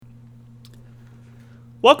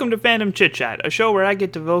Welcome to Fandom Chit Chat, a show where I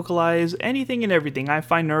get to vocalize anything and everything I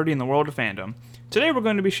find nerdy in the world of fandom. Today we're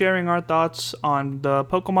going to be sharing our thoughts on the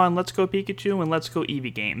Pokemon Let's Go Pikachu and Let's Go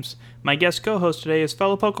Eevee games. My guest co-host today is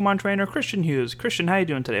fellow Pokemon trainer Christian Hughes. Christian, how you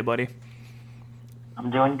doing today, buddy?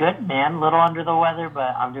 I'm doing good, man. A little under the weather,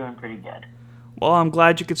 but I'm doing pretty good. Well, I'm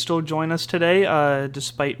glad you could still join us today,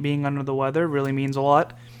 despite being under the weather. It really means a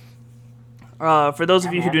lot. For those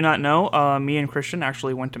of you who do not know, me and Christian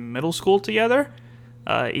actually went to middle school together.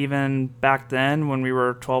 Even back then, when we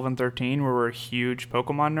were 12 and 13, we were huge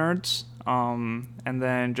Pokemon nerds. And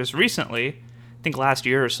then just recently, I think last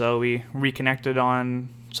year or so, we reconnected on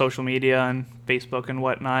social media and Facebook and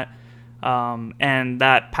whatnot. And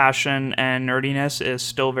that passion and nerdiness is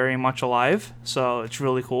still very much alive. So it's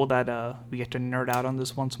really cool that we get to nerd out on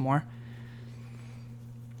this once more.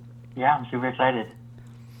 Yeah, I'm super excited.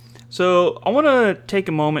 So I want to take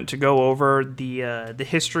a moment to go over the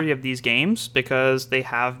history of these games because they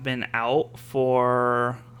have been out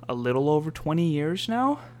for a little over 20 years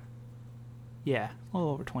now. Yeah, a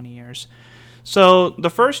little over 20 years. So the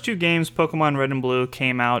first two games, Pokemon Red and Blue,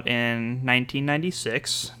 came out in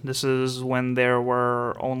 1996. This is when there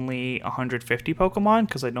were only 150 Pokemon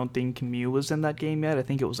because I don't think Mew was in that game yet. I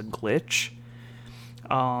think it was a glitch.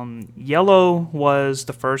 Yellow was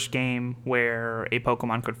the first game where a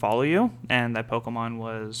Pokemon could follow you, and that Pokemon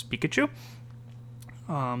was Pikachu.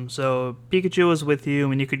 So Pikachu was with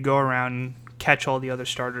you, and you could go around and catch all the other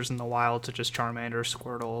starters in the wild, such as Charmander,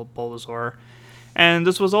 Squirtle, Bulbasaur. And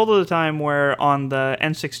this was all the time where on the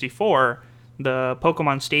N64, the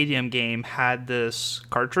Pokemon Stadium game had this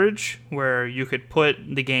cartridge where you could put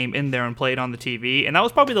the game in there and play it on the TV. And that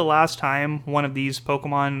was probably the last time one of these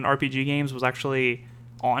Pokemon RPG games was actually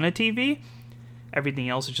on a TV. Everything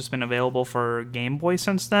else has just been available for Game Boy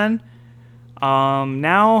since then.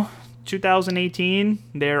 Now, 2018,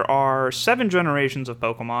 there are 7 generations of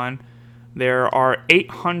Pokemon. There are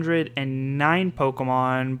 809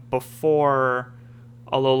 Pokemon before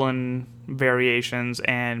Alolan variations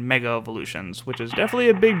and Mega Evolutions, which is definitely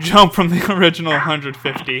a big jump from the original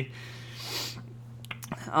 150.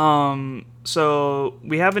 So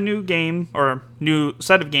we have a new game, or new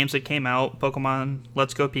set of games that came out, Pokemon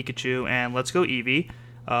Let's Go Pikachu and Let's Go Eevee.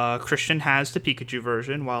 Christian has the Pikachu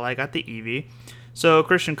version, while I got the Eevee. So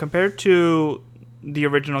Christian, compared to the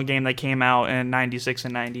original game that came out in 96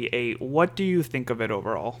 and 98, what do you think of it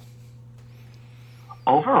overall?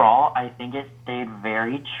 Overall, I think it stayed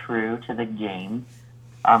very true to the game,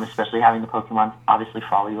 especially having the Pokemon obviously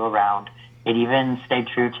follow you around. It even stayed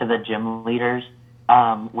true to the gym leaders.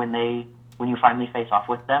 When you finally face off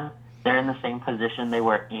with them, they're in the same position they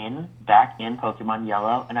were back in Pokemon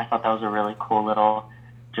Yellow, and I thought that was a really cool little,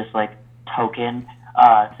 just like, token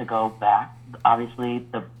to go back. Obviously,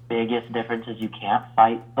 the biggest difference is you can't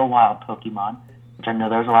fight the wild Pokemon, which I know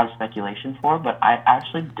there's a lot of speculation for, but I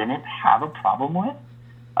actually didn't have a problem with,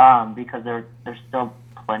 because there's still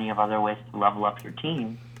plenty of other ways to level up your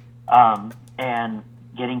team, and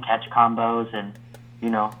getting catch combos and,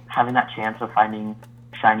 having that chance of finding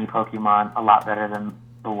shiny Pokemon a lot better than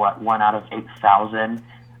the 1 out of 8,000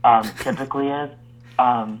 typically is.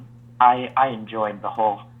 I enjoyed the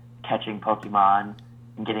whole catching Pokemon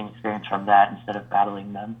and getting experience from that instead of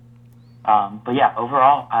battling them. But yeah,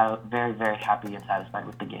 overall, I'm very, very happy and satisfied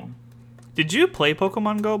with the game. Did you play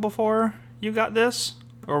Pokemon Go before you got this?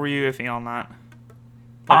 Or were you iffy on that?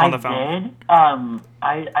 Like on the phone? Did.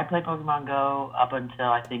 I played Pokemon Go up until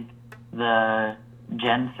I think the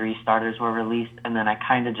Gen 3 starters were released, and then I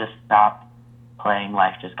kind of just stopped playing.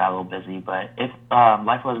 Life just got a little busy, but if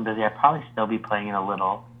life wasn't busy, I'd probably still be playing it a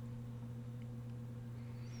little.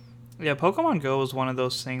 Yeah, Pokemon Go was one of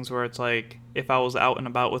those things where it's like, if I was out and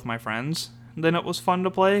about with my friends, then it was fun to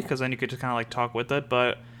play, because then you could just kind of like talk with it,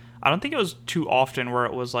 but I don't think it was too often where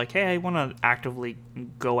it was like, hey, I want to actively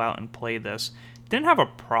go out and play this. Didn't have a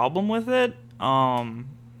problem with it.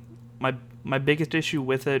 My biggest issue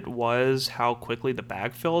with it was how quickly the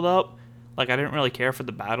bag filled up. Like, I didn't really care for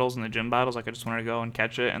the battles and the gym battles. Like, I just wanted to go and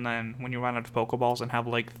catch it, and then when you run out of Pokeballs and have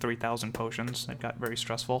like 3,000 potions, it got very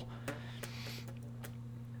stressful.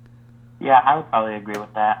 Yeah, I would probably agree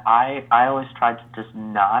with that. I always tried to just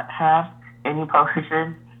not have any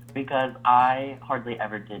potions because I hardly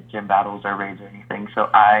ever did gym battles or raids or anything. So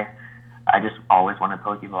I just always wanted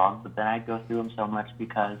Pokeballs, but then I'd go through them so much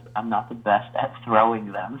because I'm not the best at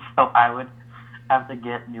throwing them. So I would have to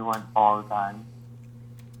get new ones all the time.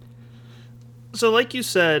 So like you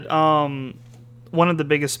said, one of the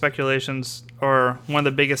biggest speculations, or one of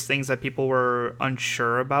the biggest things that people were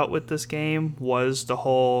unsure about with this game was the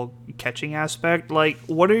whole catching aspect. Like,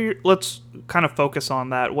 let's kind of focus on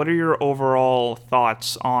that. What are your overall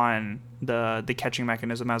thoughts on the catching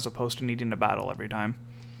mechanism as opposed to needing to battle every time?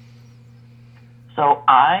 So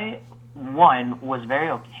I, one, was very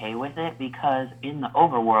okay with it because in the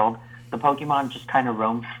overworld, the Pokemon just kind of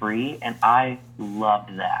roam free, and I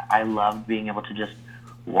loved that. I loved being able to just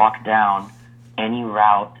walk down any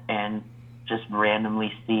route and just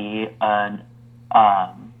randomly see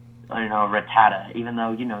Rattata, even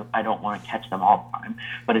though, I don't want to catch them all the time.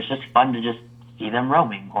 But it's just fun to just see them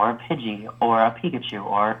roaming, or a Pidgey, or a Pikachu,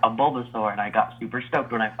 or a Bulbasaur, and I got super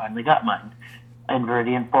stoked when I finally got mine in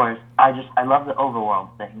Viridian Forest. I love the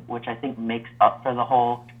overworld thing, which I think makes up for the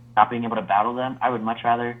whole not being able to battle them. I would much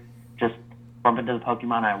rather just bump into the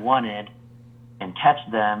Pokemon I wanted and catch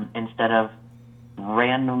them instead of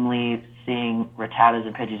randomly seeing Rattatas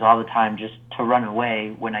and Pidgeys all the time just to run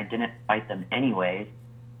away when I didn't fight them anyways.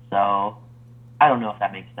 So I don't know if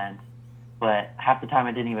that makes sense. But half the time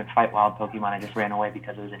I didn't even fight wild Pokemon. I just ran away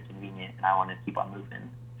because it was inconvenient and I wanted to keep on moving.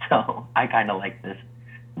 So I kind of like this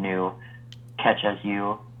new catch as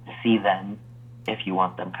you see them if you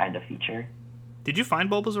want them kind of feature. Did you find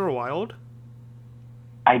Bulbasaur wild?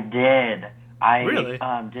 I did. I really?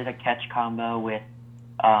 Did a catch combo with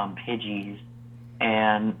Pidgeys,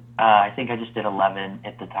 and I think I just did 11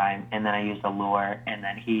 at the time, and then I used a lure, and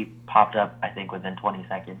then he popped up, I think, within 20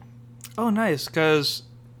 seconds. Oh, nice, because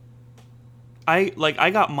I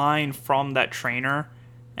got mine from that trainer,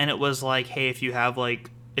 and it was like, hey, if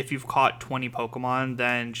you've caught 20 Pokemon,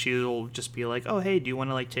 then she'll just be like, oh, hey, do you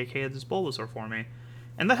want to take care of this Bulbasaur for me?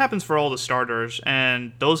 And that happens for all the starters,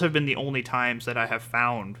 and those have been the only times that I have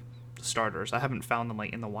found the starters. I haven't found them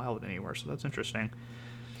in the wild anywhere, so that's interesting.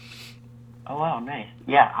 Oh, wow, nice.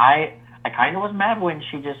 Yeah, I kind of was mad when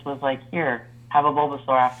she just was like, here, have a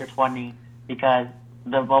Bulbasaur after 20, because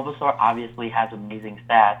the Bulbasaur obviously has amazing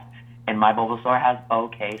stats, and my Bulbasaur has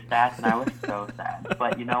okay stats, and I was so sad.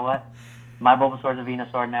 But you know what? My Bulbasaur's a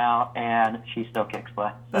Venusaur now, and she still kicks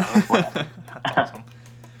butt, so whatever. That's awesome.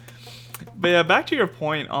 But yeah, back to your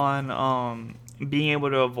point on being able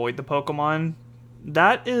to avoid the Pokemon.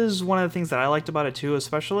 That is one of the things that I liked about it too,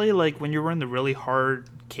 especially when you were in the really hard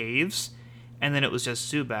caves, and then it was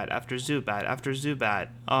just Zubat after Zubat after Zubat.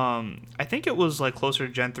 I think it was closer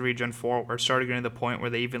to Gen 3, Gen 4, where it started getting to the point where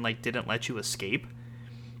they even didn't let you escape.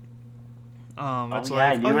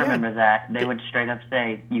 I do remember that. They would straight up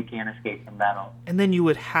say, you can't escape from battle. And then you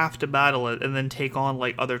would have to battle it and then take on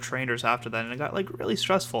other trainers after that, and it got really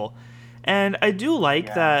stressful. And I do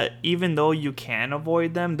like that even though you can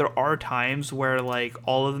avoid them, there are times where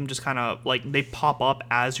all of them just kind of they pop up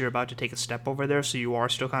as you're about to take a step over there, so you are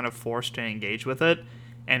still kind of forced to engage with it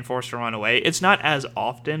and forced to run away. It's not as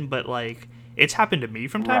often, but it's happened to me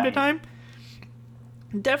from time to time.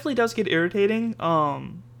 It definitely does get irritating.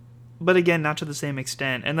 But again, not to the same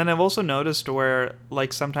extent. And then I've also noticed where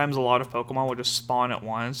sometimes a lot of Pokemon will just spawn at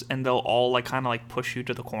once and they'll all kind of push you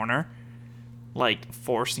to the corner,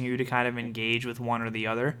 forcing you to kind of engage with one or the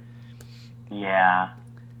other. Yeah.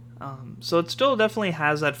 So it still definitely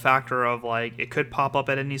has that factor of it could pop up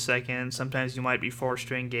at any second. Sometimes you might be forced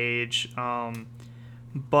to engage,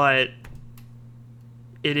 but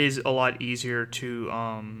it is a lot easier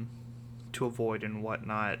to avoid and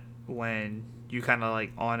whatnot when you kind of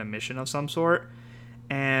on a mission of some sort.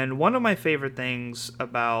 And one of my favorite things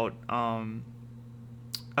about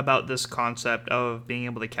this concept of being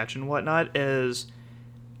able to catch and whatnot is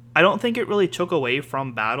I don't think it really took away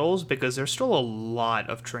from battles, because there's still a lot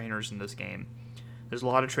of trainers in this game. There's a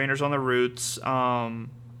lot of trainers on the routes.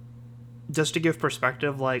 Just to give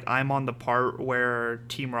perspective, I'm on the part where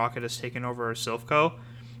Team Rocket has taken over Silph.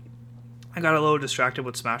 I got a little distracted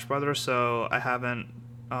with Smash Brothers, so I haven't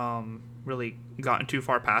really gotten too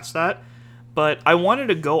far past that. But I wanted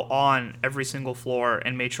to go on every single floor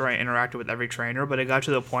and make sure I interacted with every trainer, but it got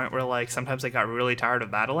to the point where sometimes I got really tired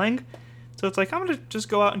of battling. So it's I'm going to just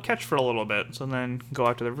go out and catch for a little bit. So then go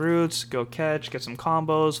out to the routes, go catch, get some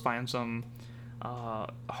combos, find some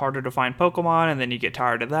harder to find Pokemon, and then you get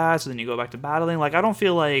tired of that, so then you go back to battling. I don't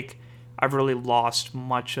feel like I've really lost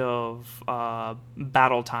much of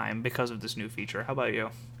battle time because of this new feature. How about you?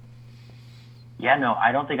 Yeah, no,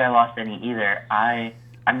 I don't think I lost any either.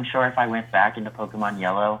 I'm sure if I went back into Pokemon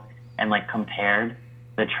Yellow and compared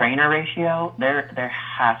the trainer ratio, there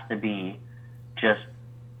has to be just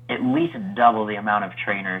at least double the amount of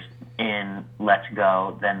trainers in Let's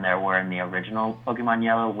Go than there were in the original Pokemon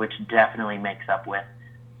Yellow, which definitely makes up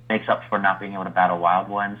for not being able to battle wild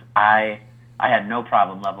ones. I had no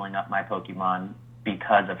problem leveling up my Pokemon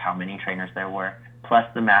because of how many trainers there were, plus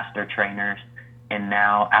the master trainers. And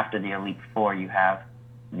now after the Elite Four, you have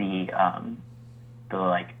the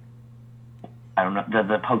like, I don't know,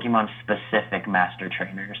 the Pokemon specific master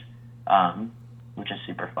trainers, which is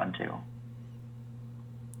super fun too.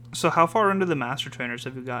 So how far into the master trainers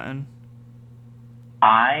have you gotten?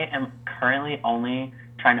 I am currently only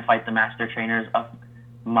trying to fight the master trainers of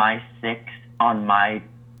my 6 on my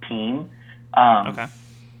team. Okay.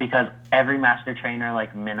 Because every master trainer,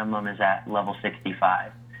 like, minimum is at level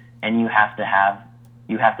 65. And you have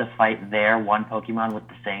to fight their one Pokemon with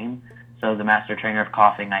the same. So the master trainer of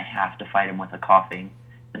Coughing, I have to fight him with a Coughing.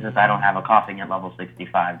 Since I don't have a Coughing at level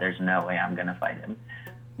 65, there's no way I'm going to fight him.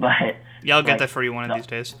 But yeah, I'll get that for you one of these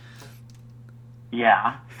days.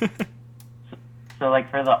 Yeah. So,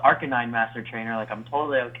 like, for the Arcanine Master Trainer, like, I'm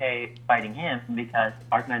totally okay fighting him because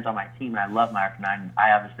Arcanine's on my team, and I love my Arcanine.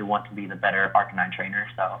 I obviously want to be the better Arcanine trainer,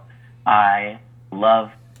 so I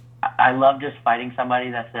love just fighting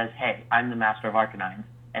somebody that says, hey, I'm the Master of Arcanines,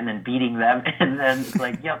 and then beating them, and then it's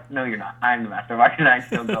like, yep, no, you're not. I'm the Master of Arcanines,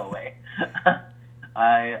 so go away.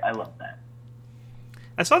 I love that.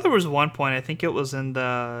 I saw there was one point, I think it was in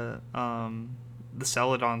the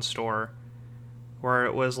Celadon store, where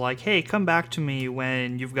it was like, hey, come back to me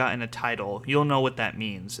when you've gotten a title. You'll know what that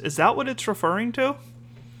means. Is that what it's referring to?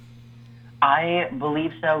 I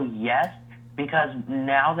believe so, yes, because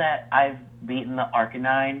now that I've beaten the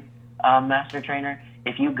Arcanine Master Trainer,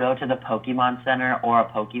 if you go to the Pokemon Center or a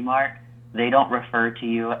Pokemart, they don't refer to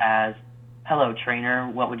you as, hello,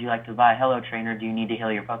 trainer, what would you like to buy? Hello, trainer, do you need to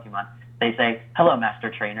heal your Pokemon? They say, hello,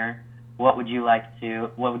 Master Trainer, what would you like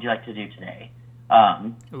to do today?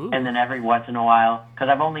 And then every once in a while, because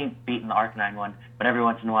I've only beaten the Arcanine one, but every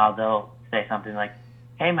once in a while they'll say something like,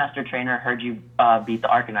 hey, Master Trainer, heard you beat the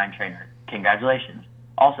Arcanine trainer. Congratulations.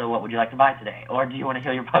 Also, what would you like to buy today? Or do you want to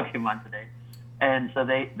heal your Pokemon today? And so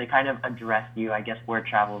they kind of address you. I guess word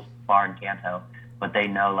travels far in Kanto, but they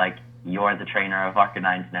know, like, you're the trainer of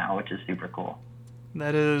Arcanines now, which is super cool.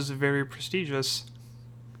 That is very prestigious.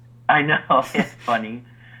 I know. It's funny.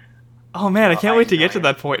 Oh, man, I can't wait to get to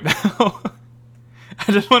that point now.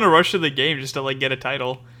 I just want to rush to the game just to, like, get a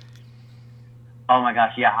title. Oh my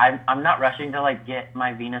gosh, yeah, I'm not rushing to, like, get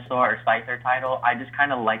my Venusaur or Scyther title. I just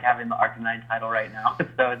kind of like having the Arcanine title right now,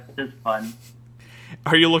 so it's just fun.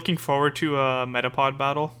 Are you looking forward to a Metapod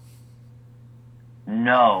battle?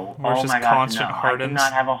 No. Or oh just my gosh, constant no. hardens? I do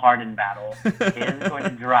not have a harden battle. It is going to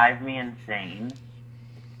drive me insane.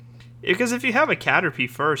 Because if you have a Caterpie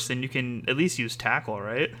first, then you can at least use Tackle,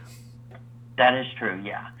 right? That is true,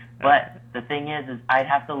 yeah. But the thing is I'd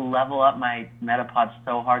have to level up my Metapod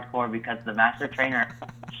so hardcore because the Master Trainer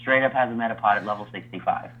straight up has a Metapod at level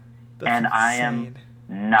 65. That's and insane. I am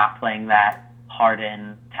not playing that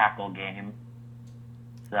harden tackle game.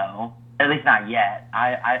 So, at least not yet.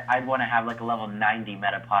 I'd want to have like a level 90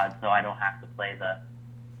 Metapod so I don't have to play the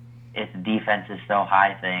its defense is so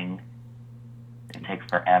high thing. It takes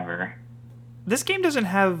forever. This game doesn't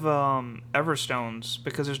have Everstones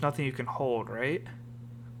because there's nothing you can hold, right?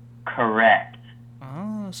 Correct.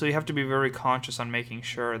 Oh, so you have to be very conscious on making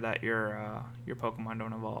sure that your Pokemon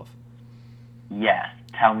don't evolve. Yes,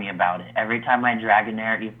 tell me about it. Every time my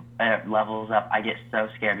Dragonair levels up, I get so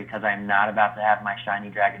scared because I'm not about to have my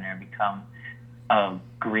shiny Dragonair become a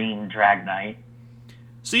green Dragonite.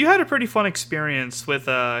 So you had a pretty fun experience with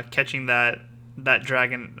catching that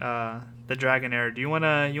dragon, the Dragonair. Do you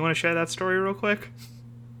wanna share that story real quick?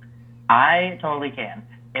 I totally can.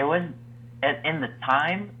 It was in the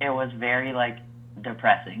time it was very like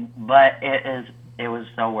depressing, but it was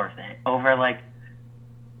so worth it. Over like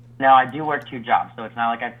now I do work 2 jobs, so it's not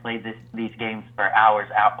like I played these games for hours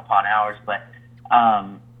out upon hours, but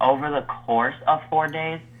over the course of 4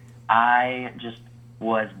 days, I just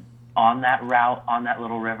was on that route, on that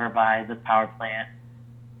little river by the power plant,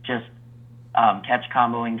 just catch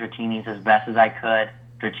comboing Dratini's as best as I could.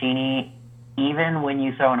 Dratini, even when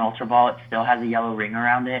you throw an Ultra Ball, it still has a yellow ring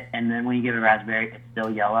around it, and then when you give it Raspberry, it's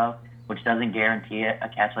still yellow, which doesn't guarantee it a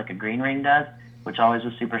catch like a green ring does, which always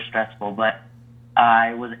was super stressful, but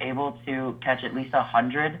I was able to catch at least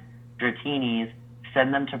 100 Dratinis,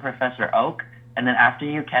 send them to Professor Oak, and then after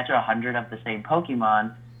you catch 100 of the same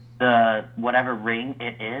Pokemon, the whatever ring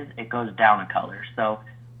it is, it goes down a color. So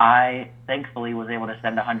I thankfully was able to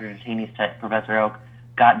send 100 Dratinis to Professor Oak,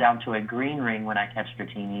 got down to a green ring when I catch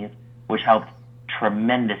Dratinis, which helped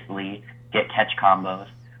tremendously get catch combos,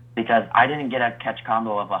 because I didn't get a catch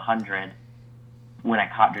combo of 100 when I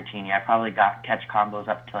caught Dratini. I probably got catch combos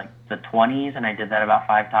up to like the 20s, and I did that about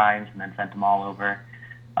 5 times and then sent them all over.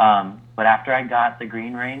 But after I got the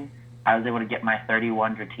green ring, I was able to get my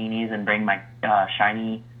 31 Dratinis and bring my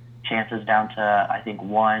shiny chances down to, I think,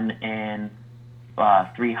 1 in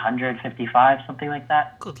 355, something like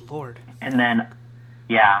that. Good Lord. And then,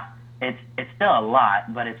 yeah, it's still a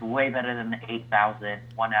lot, but it's way better than the 8,000,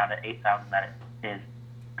 1 out of 8,000 that it is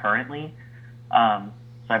currently. So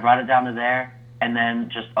I brought it down to there, and then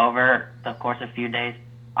just over the course of a few days,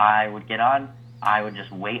 I would get on. I would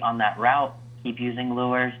just wait on that route, keep using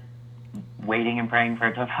lures, waiting and praying for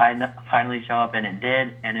it to finally show up, and it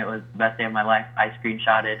did, and it was the best day of my life. I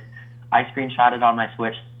screenshotted on my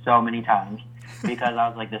Switch so many times because I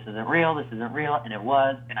was like, this isn't real, and it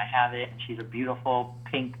was, and I have it, and she's a beautiful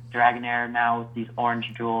pink Dragonair now with these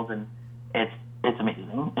orange jewels, and it's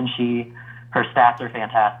amazing, and her stats are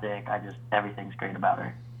fantastic. Everything's great about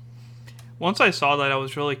her. Once I saw that, I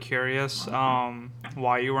was really curious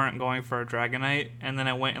why you weren't going for a Dragonite, and then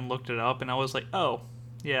I went and looked it up, and I was like, oh,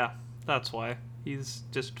 yeah, that's why. He's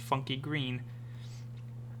just funky green.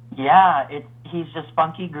 Yeah, he's just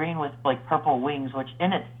funky green with like purple wings, which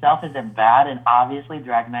in itself isn't bad, and obviously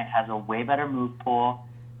Dragonite has a way better move pool,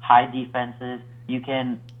 high defenses. You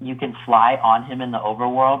can fly on him in the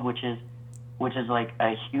overworld, which is like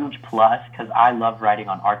a huge plus, because I love riding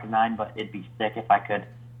on Arcanine, but it'd be sick if I could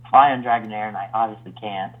fly on Dragonair, and I obviously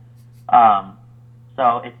can't.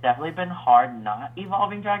 So it's definitely been hard not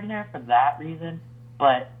evolving Dragonair for that reason,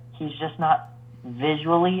 but he's just not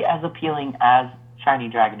visually as appealing as Shiny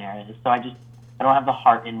Dragonair is, so I don't have the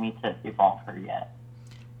heart in me to evolve her yet.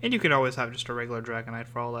 And you could always have just a regular Dragonite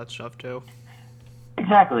for all that stuff, too.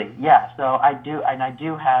 Exactly, yeah. So I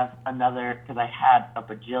do have another, because I had a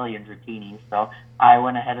bajillion Dratinis, so I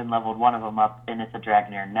went ahead and leveled one of them up, and it's a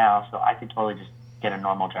Dragonair now, so I could totally just get a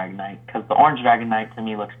normal Dragonite, because the orange Dragonite to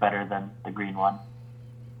me looks better than the green one.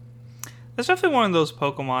 That's definitely one of those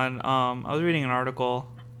Pokemon. I was reading an article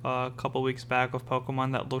a couple weeks back of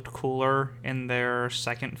Pokemon that looked cooler in their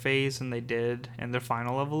second phase than they did in their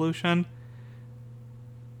final evolution.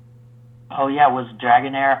 Oh yeah, was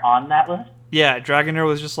Dragonair on that list? Yeah, Dragonair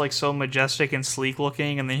was just like so majestic and sleek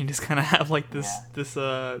looking, and then you just kind of have like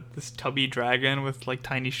this tubby dragon with like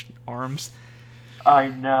tiny arms. I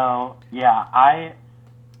know. Yeah, I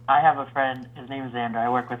have a friend. His name is Xander. I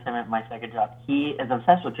work with him at my second job. He is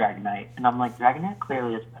obsessed with Dragonite, and I'm like, Dragonair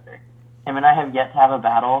clearly is better. Him and I have yet to have a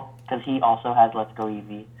battle, because he also has Let's Go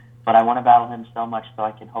Eevee, but I want to battle him so much so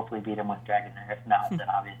I can hopefully beat him with Dragonair. If not, then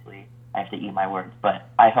obviously I have to eat my words, but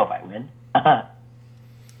I hope I win.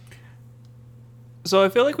 So I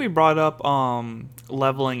feel like we brought up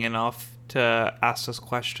leveling enough to ask this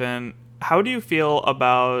question. How do you feel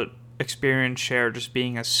about experience share just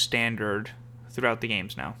being a standard throughout the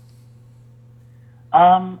games now?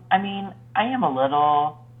 I mean, I am a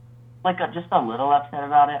little, just a little upset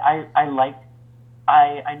about it.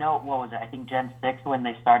 I know, what was it? I think Gen 6, when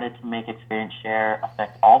they started to make experience share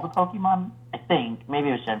affect all the Pokemon. I think. Maybe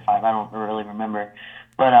it was Gen 5. I don't really remember.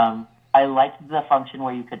 But I liked the function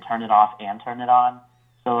where you could turn it off and turn it on.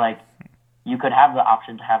 So, like, you could have the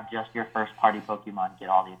option to have just your first party Pokemon get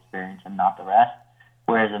all the experience and not the rest.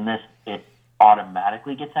 Whereas in this, it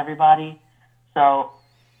automatically gets everybody. So,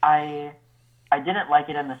 I didn't like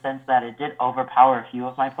it in the sense that it did overpower a few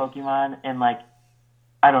of my Pokemon, and like,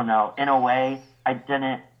 I don't know, in a way, I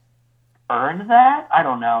didn't earn that. I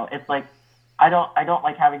don't know. It's like, I don't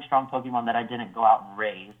like having strong Pokemon that I didn't go out and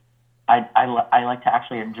raise. I like to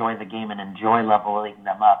actually enjoy the game and enjoy leveling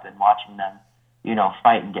them up and watching them,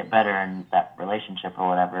 fight and get better in that relationship or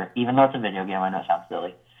whatever. Even though it's a video game, I know it sounds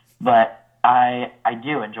silly, but I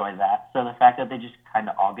do enjoy that. So the fact that they just kind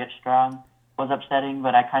of all get strong was upsetting,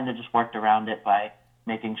 but I kind of just worked around it by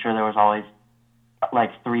making sure there was always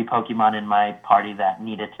like 3 Pokemon in my party that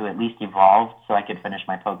needed to at least evolve so I could finish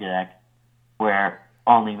my Pokédex, where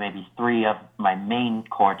only maybe 3 of my main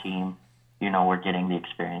core team, were getting the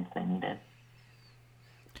experience they needed.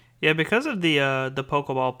 Yeah, because of the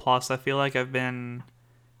Pokeball Plus, I feel like I've been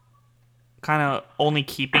kind of only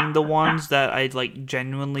keeping the ones that I like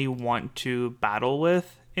genuinely want to battle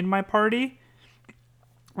with in my party.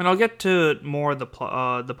 And I'll get to more of the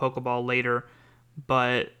Pokeball later,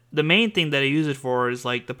 but the main thing that I use it for is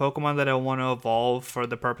like the Pokemon that I want to evolve for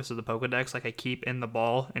the purpose of the Pokedex. Like I keep in the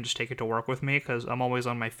ball and just take it to work with me because I'm always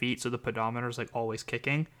on my feet, so the pedometer is like always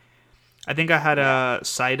kicking. I think I had a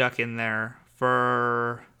Psyduck in there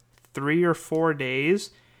for 3 or 4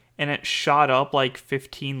 days, and it shot up like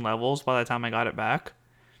 15 levels by the time I got it back.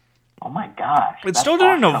 Oh my gosh! It still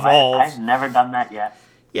didn't evolve. I've never done that yet.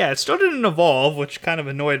 Yeah, it still didn't evolve, which kind of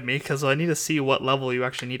annoyed me because I need to see what level you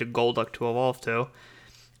actually need a Golduck to evolve to.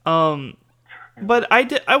 But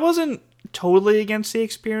I wasn't totally against the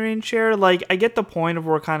experience share. Like, I get the point of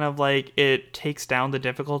where kind of like it takes down the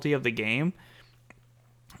difficulty of the game.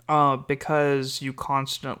 because you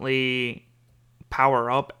constantly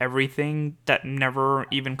power up everything that never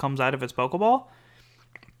even comes out of its Pokeball.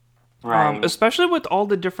 Right. Especially with all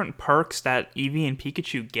the different perks that Eevee and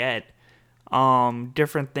Pikachu get.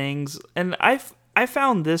 Different things. And I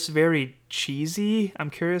found this very cheesy. I'm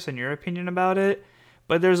curious on your opinion about it.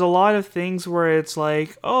 But there's a lot of things where it's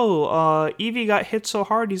like, oh, Eevee got hit so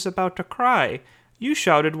hard he's about to cry. You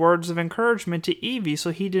shouted words of encouragement to Eevee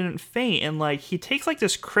so he didn't faint. And like he takes like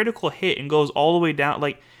this critical hit and goes all the way down.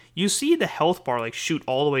 Like you see the health bar like shoot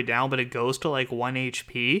all the way down, but it goes to like 1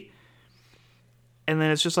 HP. And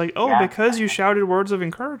then it's just like, oh, Yeah. because you shouted words of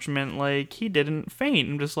encouragement, like he didn't faint.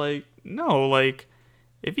 I'm just like, no, like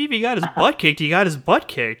if Eevee got his butt kicked, he got his butt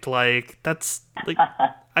kicked. Like that's like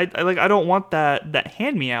I don't want that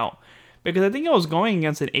hand me out because I think I was going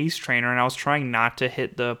against an ace trainer and I was trying not to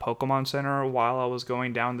hit the Pokemon Center while I was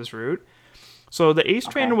going down this route. So the ace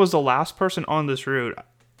trainer was the last person on this route.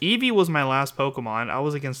 Eevee was my last Pokemon. I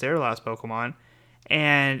was against their last Pokemon,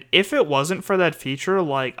 and if it wasn't for that feature,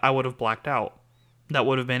 like I would have blacked out. That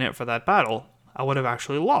would have been it for that battle. I would have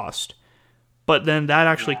actually lost. But then that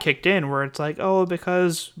actually kicked in where it's like, oh,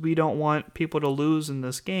 because we don't want people to lose in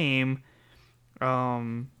this game,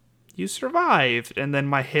 you survived. And then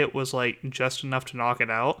my hit was like just enough to knock it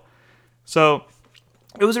out. So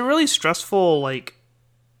it was a really stressful like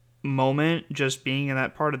moment just being in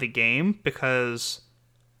that part of the game because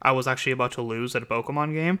I was actually about to lose at a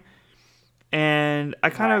Pokemon game. And I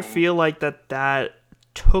kind of feel like that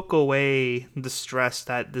took away the stress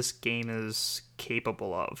that this game is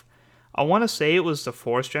capable of. I want to say it was the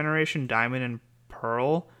 4th generation Diamond and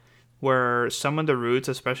Pearl where some of the routes,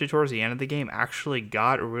 especially towards the end of the game, actually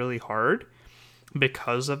got really hard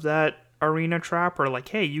because of that arena trap or like,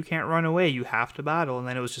 hey, you can't run away, you have to battle. And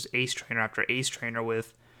then it was just ace trainer after ace trainer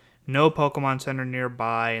with no Pokemon Center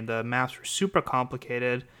nearby and the maps were super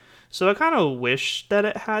complicated. So I kind of wish that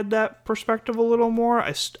it had that perspective a little more.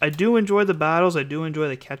 I do enjoy the battles, I do enjoy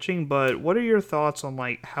the catching, but what are your thoughts on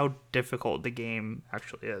like how difficult the game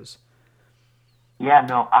actually is? Yeah,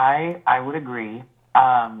 no, I would agree.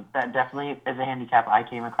 That definitely is a handicap I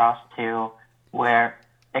came across too, where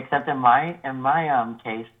except in my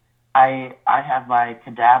case, I have my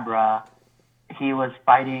Kadabra. He was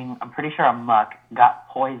fighting, I'm pretty sure a Muck, got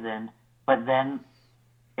poisoned, but then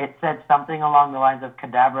it said something along the lines of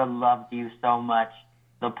Kadabra loved you so much,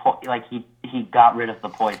 like he got rid of the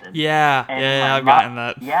poison. Yeah, And yeah, I've gotten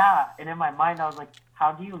that. Yeah, and in my mind I was like,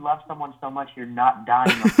 how do you love someone so much you're not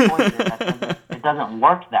dying of poison? It doesn't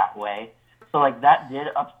work that way. So like that did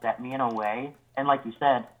upset me in a way, and like you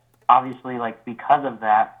said, obviously like because of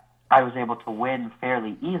that, I was able to win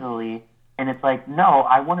fairly easily. And it's like, no,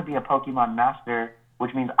 I want to be a Pokemon master,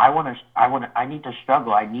 which means I need to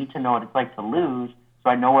struggle. I need to know what it's like to lose, so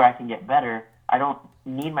I know where I can get better. I don't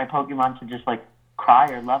need my Pokemon to just like cry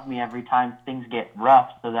or love me every time things get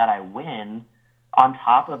rough so that I win. On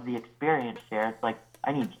top of the experience share, it's like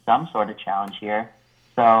I need some sort of challenge here.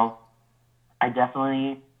 So I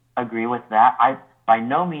definitely agree with that. I by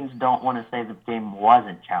no means don't want to say the game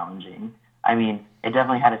wasn't challenging. I mean, it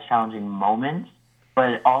definitely had its challenging moments, but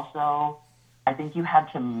it also, I think you had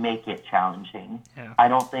to make it challenging. Yeah. I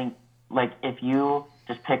don't think, like, if you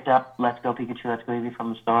just picked up Let's Go Pikachu, Let's Go Eevee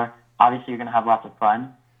from the store, obviously you're going to have lots of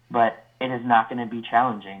fun, but it is not going to be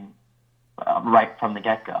challenging right from the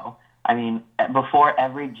get-go. I mean, before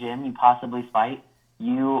every gym you possibly fight,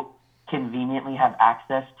 you conveniently have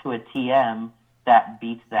access to a TM that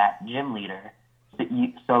beats that gym leader.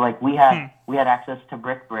 So like we had access to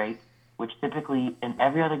Brick Break, which typically in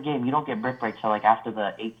every other game you don't get Brick Break till like after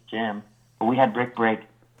the 8th gym. But we had Brick Break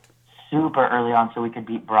super early on so we could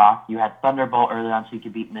beat Brock. You had Thunderbolt early on so you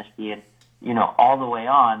could beat Misty, and all the way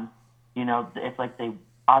on. It's like they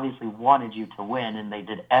obviously wanted you to win, and they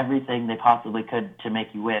did everything they possibly could to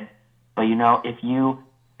make you win. But if you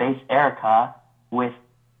face Erica with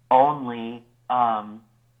only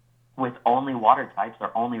water types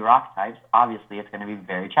or only rock types, obviously it's going to be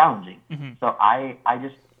very challenging. Mm-hmm. So I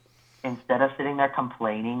just, instead of sitting there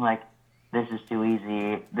complaining like, this is too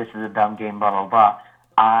easy, this is a dumb game, blah, blah, blah,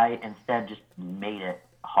 I instead just made it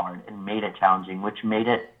hard and made it challenging, which made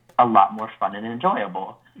it a lot more fun and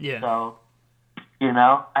enjoyable. Yeah. So,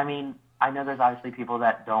 I mean, I know there's obviously people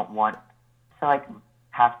that don't want to, like,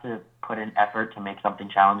 have to put in effort to make something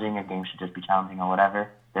challenging. A game should just be challenging or whatever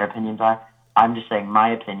their opinions are. I'm just saying my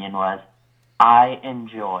opinion was I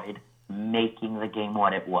enjoyed making the game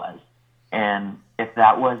what it was. And if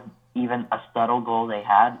that was even a subtle goal they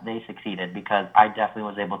had, they succeeded because I definitely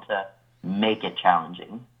was able to make it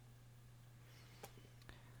challenging.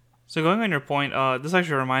 So going on your point, this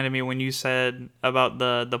actually reminded me when you said about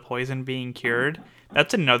the poison being cured.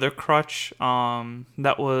 That's another crutch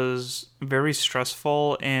that was very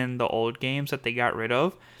stressful in the old games that they got rid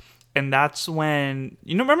of. And that's when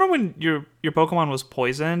remember when your Pokemon was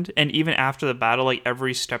poisoned and even after the battle, like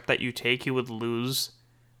every step that you take you would lose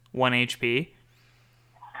 1 HP?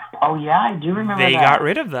 Oh yeah, I do remember They that. got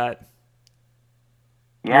rid of that.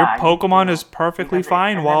 Yeah, Your I do Pokemon too. is perfectly Because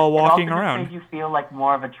fine and then while it also walking just around. made you feel like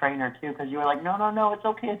more of a trainer too, because you were like, no, no, no, it's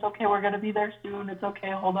okay, we're gonna be there soon, it's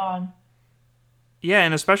okay, hold on. Yeah,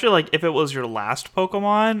 and especially like if it was your last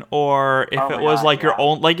Pokemon or if Oh it my was gosh, like your yeah.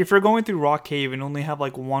 own, like if you're going through Rock Cave and only have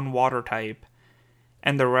like one water type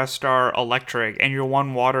and the rest are electric and your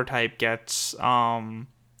one water type gets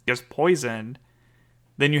poisoned,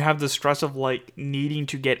 then you have the stress of like needing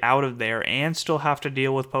to get out of there and still have to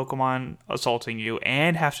deal with Pokemon assaulting you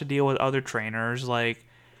and have to deal with other trainers. Like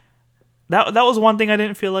that was one thing I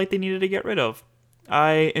didn't feel like they needed to get rid of.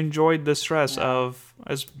 I enjoyed the stress Yeah. of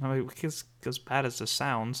as bad as this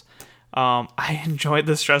sounds. I enjoyed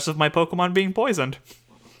the stress of my Pokemon being poisoned.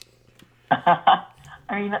 I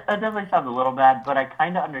mean, that definitely sounds a little bad, but I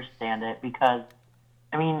kind of understand it because,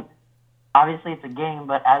 I mean, obviously it's a game,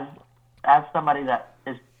 but as somebody that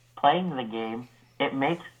is playing the game, it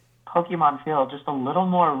makes Pokemon feel just a little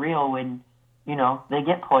more real when they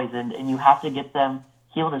get poisoned and you have to get them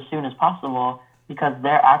healed as soon as possible because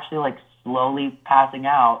they're actually like slowly passing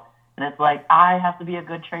out, and it's like I have to be a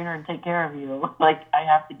good trainer and take care of you. Like I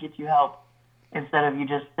have to get you help instead of you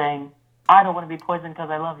just saying I don't want to be poisoned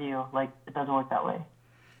because I love you. Like it doesn't work that way.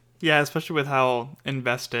 Yeah, especially with how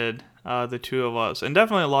invested the two of us, and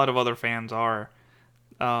definitely a lot of other fans are,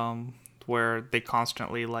 where they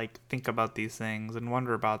constantly like think about these things and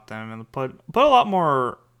wonder about them, and put a lot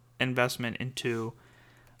more investment into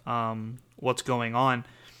what's going on.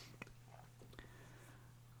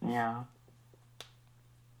 Yeah.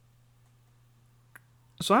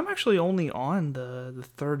 So I'm actually only on the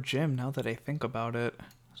third gym now that I think about it.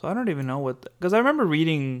 So I don't even know what, because I remember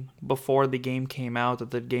reading before the game came out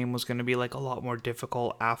that the game was going to be like a lot more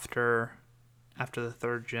difficult after the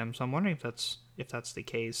third gym. So I'm wondering if that's the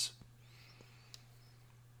case.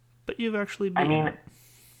 But you've actually I beaten mean, it.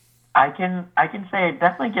 I can say it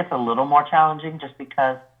definitely gets a little more challenging just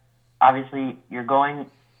because obviously you're going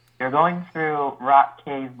through Rock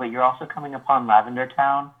Cave, but you're also coming upon Lavender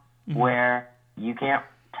Town, Hmm. where you can't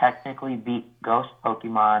technically beat Ghost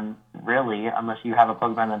Pokemon really unless you have a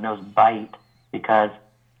Pokemon that knows Bite, because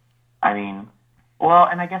I mean, well,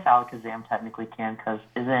 and I guess Alakazam technically can, because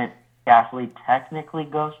isn't Ghastly technically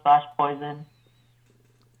Ghost slash Poison?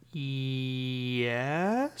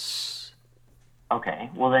 Yes. Okay,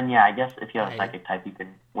 well then, yeah, I guess if you have a I Psychic type, you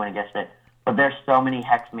can win against it. But there's so many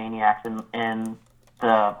Hex Maniacs in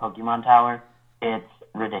the Pokemon Tower, it's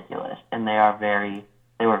ridiculous, and they were very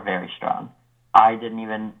strong. I didn't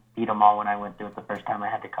even beat them all when I went through it the first time. I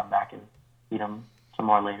had to come back and beat them some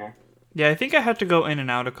more later. Yeah, I think I had to go in and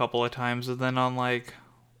out a couple of times, and then on like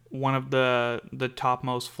one of the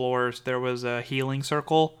topmost floors there was a healing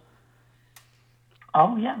circle.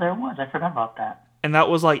 Oh yeah, there was. I forgot about that. And that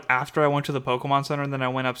was like after I went to the Pokemon Center, and then I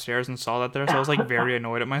went upstairs and saw that there. So I was like very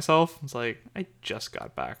annoyed at myself. It's like I just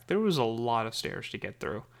got back. There was a lot of stairs to get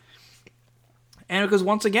through, and because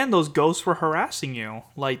once again those ghosts were harassing you,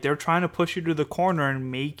 like they're trying to push you to the corner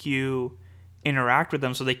and make you interact with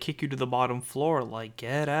them, so they kick you to the bottom floor, like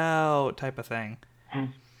get out type of thing.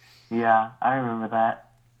 Yeah, I remember that.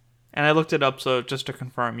 And I looked it up, so just to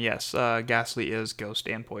confirm, yes, Ghastly is Ghost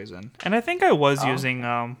and Poison. And I think I was Oh, using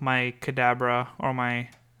my Kadabra or my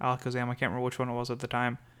Alakazam, I can't remember which one it was at the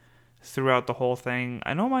time, throughout the whole thing.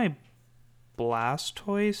 I know my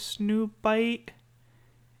Blastoise knew Bite,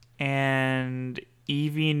 and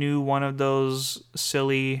Eevee knew one of those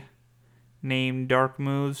silly named dark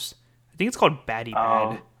moves. I think it's called Batty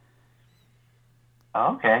Bad.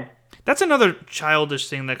 oh, okay. That's another childish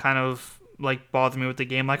thing that kind of like bothered me with the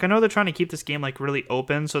game. Like I know they're trying to keep this game like really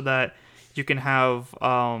open so that you can have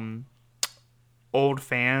old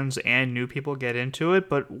fans and new people get into it,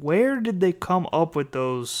 but where did they come up with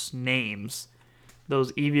those names?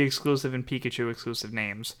 Those Eevee exclusive and Pikachu exclusive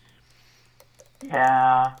names.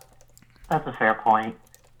 Yeah, that's a fair point.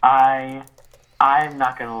 I I'm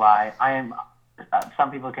not gonna lie. I am. Some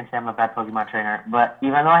people can say I'm a bad Pokemon trainer, but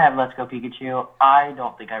even though I have Let's Go Pikachu, I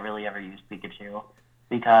don't think I really ever used Pikachu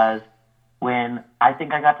because when I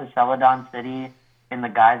think I got to Celadon City and the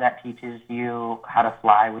guy that teaches you how to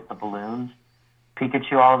fly with the balloons,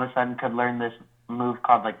 Pikachu all of a sudden could learn this move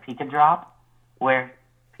called like Pika Drop, where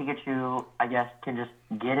Pikachu, I guess, can just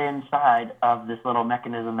get inside of this little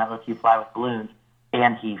mechanism that lets you fly with balloons,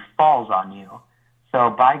 and he falls on you. So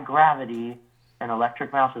by gravity, an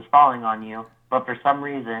electric mouse is falling on you, but for some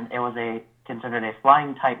reason it was considered a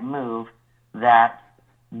flying type move that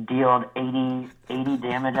dealt 80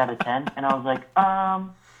 damage out of 10. And I was like,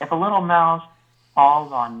 if a little mouse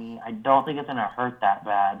falls on me, I don't think it's going to hurt that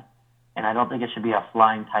bad. And I don't think it should be a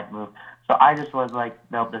flying type move. So I just was like,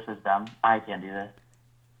 nope, this is dumb. I can't do this.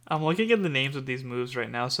 I'm looking at the names of these moves right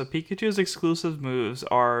now. So Pikachu's exclusive moves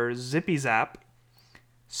are Zippy Zap,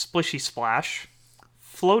 Splishy Splash,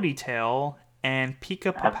 Floaty Tail, and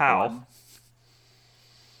Pika Papow.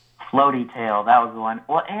 Floaty Tail, that was the one.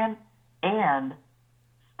 Well, and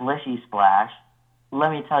Splishy Splash.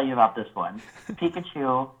 Let me tell you about this one.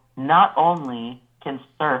 Pikachu not only can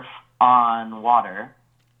surf on water,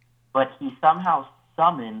 but he somehow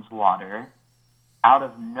summons water out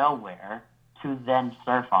of nowhere to then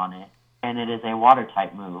surf on it. And it is a water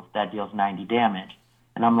type move that deals 90 damage.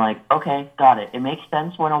 And I'm like, okay, got it. It makes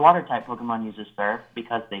sense when a water type Pokemon uses surf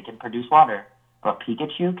because they can produce water. But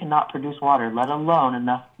Pikachu cannot produce water, let alone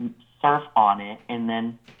enough surf on it and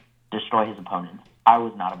then destroy his opponents. I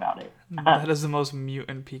was not about it. That is the most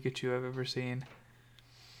mutant Pikachu I've ever seen.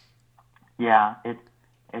 Yeah,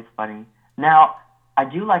 it's funny. Now, I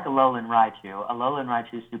do like Alolan Raichu. Alolan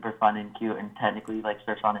Raichu is super fun and cute and technically like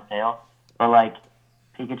surfs on its tail. But like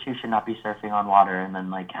Pikachu should not be surfing on water and then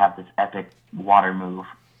like have this epic water move.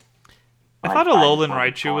 I thought Alolan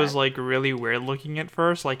Raichu was like really weird looking at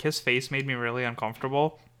first. Like his face made me really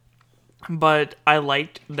uncomfortable. But I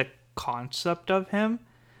liked the concept of him.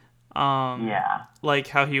 Yeah. Like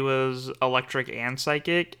how he was electric and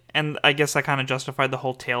psychic. And I guess that kind of justified the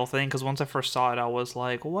whole tail thing. Because once I first saw it, I was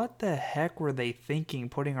like, what the heck were they thinking?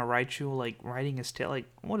 Putting a Raichu, like, riding his tail? Like,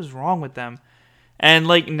 what is wrong with them? And,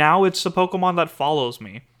 like, now it's a Pokemon that follows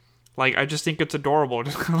me. Like, I just think it's adorable.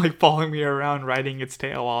 Just kind of, like, following me around, riding its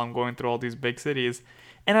tail while I'm going through all these big cities.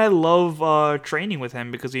 And I love training with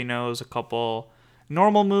him because he knows a couple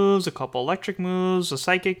normal moves, a couple electric moves, a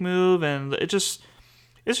psychic move. And it's just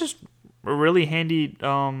a really handy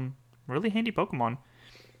Pokemon.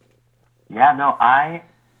 Yeah, no, I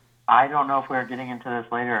don't know if we're getting into this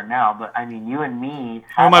later or now, but I mean, you and me.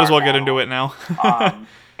 I might as well get into it now.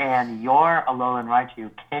 And your Alolan Raichu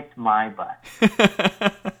kicked my butt.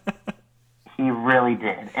 He really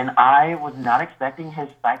did, and I was not expecting his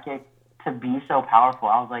psychic to be so powerful.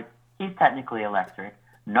 I was like, he's technically electric.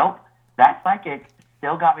 Nope, that psychic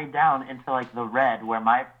still got me down into like the red, where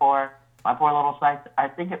my poor little Scyther. I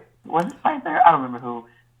think it was Scyther. I don't remember who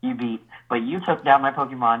you beat, but you took down my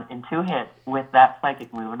Pokemon in 2 hits with that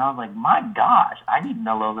psychic move, and I was like, my gosh, I need an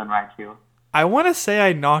Alolan Raichu. I want to say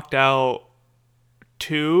I knocked out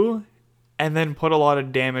 2 and then put a lot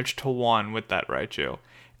of damage to 1 with that Raichu.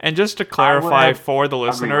 And just to clarify for the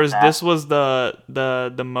listeners, this was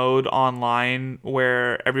the mode online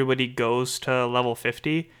where everybody goes to level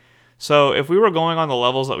 50. So if we were going on the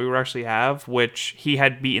levels that we would actually have, which he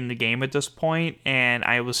had beaten the game at this point, and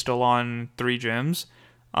I was still on 3 gyms,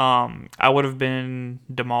 I would have been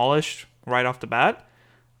demolished right off the bat.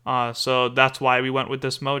 So that's why we went with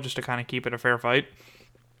this mode, just to kind of keep it a fair fight.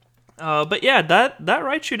 But yeah, that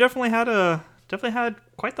Raichu definitely had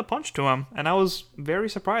quite the punch to him, and I was very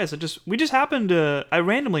surprised. I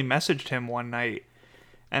randomly messaged him one night,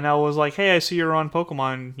 and I was like, "Hey, I see you're on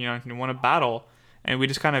Pokemon. You want to battle?" And we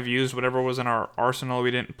just kind of used whatever was in our arsenal.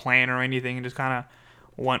 We didn't plan or anything, and just kind of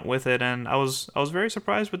went with it. And I was very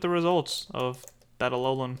surprised with the results of that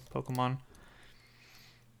Alolan Pokemon.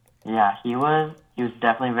 Yeah, he was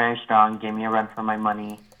definitely very strong. Gave me a run for my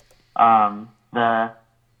money. I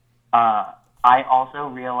also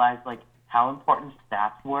realized like how important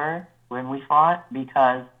stats were when we fought,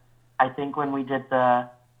 because I think when we did the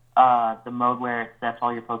mode where it sets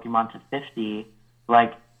all your Pokemon to 50,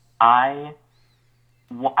 like I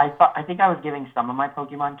think I was giving some of my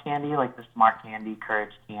Pokemon candy, like the Smart Candy,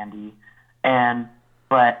 Courage Candy,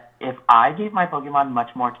 but if I gave my Pokemon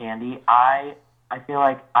much more candy, I feel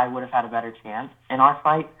like I would have had a better chance in our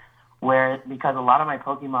fight, because a lot of my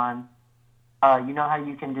Pokemon, you know how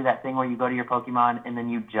you can do that thing where you go to your Pokemon and then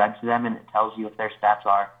you judge them and it tells you if their stats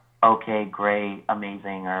are okay, great,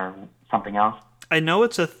 amazing, or something else? I know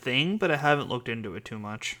it's a thing, but I haven't looked into it too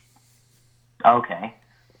much. Okay.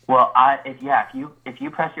 Well, if you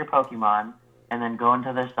press your Pokemon and then go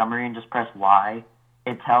into their summary and just press Y,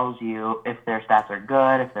 it tells you if their stats are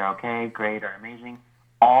good, if they're okay, great, or amazing.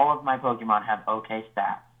 All of my Pokemon have okay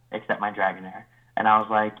stats, except my Dragonair. And I was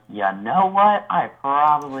like, you know what? I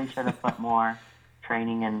probably should have put more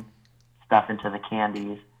training and stuff into the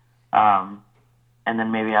candies. And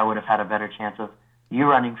then maybe I would have had a better chance of you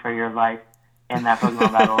running for your life in that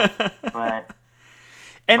Pokemon battle. But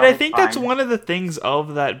And but I it's think that's fine. one of the things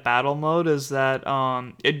of that battle mode is that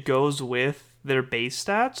it goes with their base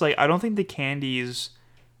stats. Like I don't think the candies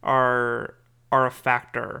are are a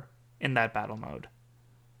factor in that battle mode.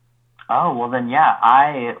 Oh, well then, yeah,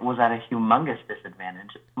 I was at a humongous disadvantage.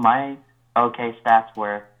 My okay stats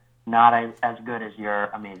were not as good as your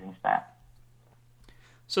amazing stats.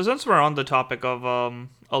 So since we're on the topic of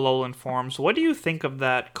Alolan forms, what do you think of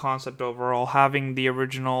that concept overall? Having the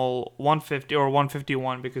original 150 or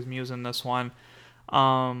 151 because Mew's in this one,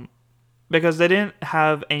 um, because they didn't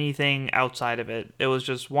have anything outside of it. It was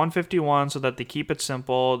just 151 so that they keep it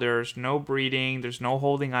simple. There's no breeding, there's no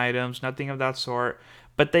holding items, nothing of that sort.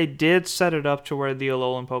 But they did set it up to where the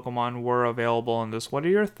Alolan Pokemon were available in this. What are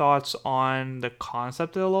your thoughts on the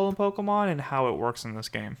concept of the Alolan Pokemon and how it works in this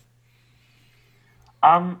game?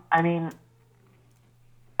 I mean,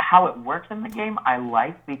 how it works in the game, I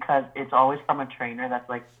like because it's always from a trainer that's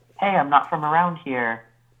like, hey, I'm not from around here.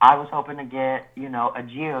 I was hoping to get, a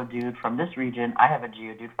Geodude from this region. I have a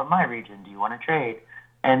Geodude from my region. Do you want to trade?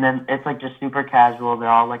 And then it's like just super casual. They're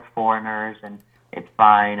all like foreigners, and it's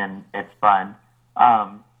fine and it's fun.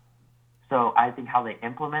 Um, so I think how they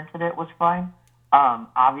implemented it was fine.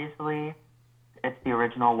 Obviously, it's the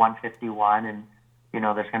original 151, and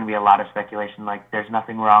there's going to be a lot of speculation. Like, there's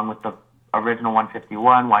nothing wrong with the original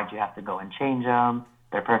 151. Why'd you have to go and change them?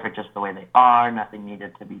 They're perfect just the way they are. Nothing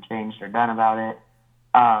needed to be changed or done about it.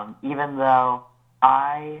 Even though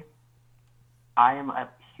I am a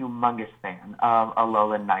humongous fan of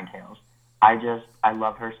Alolan Ninetales. I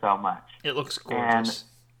love her so much. It looks And gorgeous.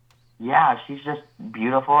 yeah, she's just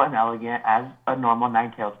beautiful and elegant as a normal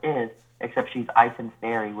Ninetales is, except she's ice and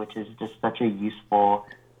fairy, which is just such a useful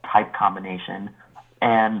type combination.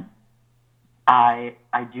 And I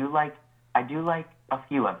do like a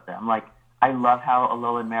few of them. Like I love how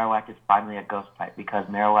Alolan Marowak is finally a ghost type because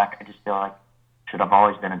Marowak I just feel like should have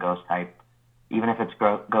always been a ghost type, even if it's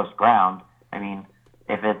ghost ground. I mean,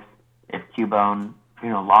 if Cubone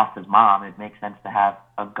lost his mom, it makes sense to have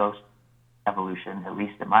a ghost evolution, at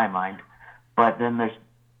least in my mind. But then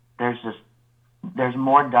there's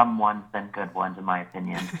more dumb ones than good ones, in my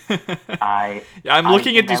opinion. I Yeah, I'm I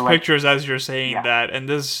looking at think I these like pictures as you're saying yeah. that, and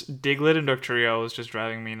this Diglett and Dugtrio is just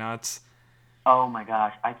driving me nuts. Oh my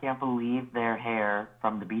gosh, I can't believe their hair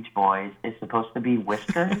from the Beach Boys is supposed to be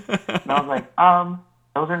whiskers. And I was like,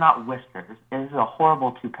 those are not whiskers. It is a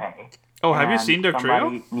horrible toupee, Oh, have you and seen Dugtrio?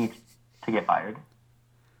 somebody needs to get fired.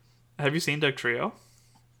 Have you seen Dugtrio?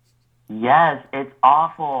 Yes, it's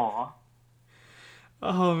awful.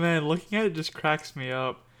 Oh man, looking at it just cracks me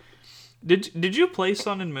up. Did you play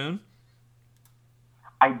Sun and Moon?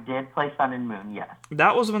 I did play Sun and Moon, yes.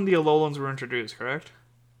 That was when the Alolans were introduced, correct?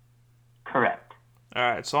 Correct. All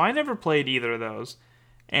right, so I never played either of those,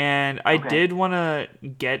 and I Okay. did want to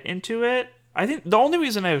get into it. I think the only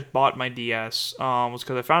reason I bought my DS was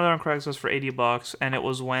because I found it on Craigslist for $80, and it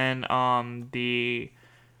was when the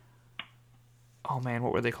oh man,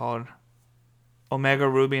 what were they called? Omega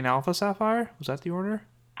Ruby and Alpha Sapphire? Was that the order?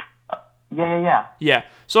 Yeah, yeah, yeah. Yeah.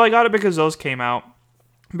 So I got it because those came out.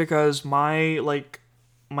 Because my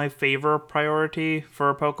favorite priority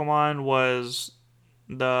for Pokemon was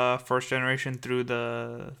the first generation through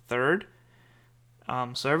the third.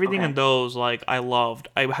 So everything in Okay. those I loved.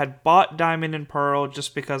 I had bought Diamond and Pearl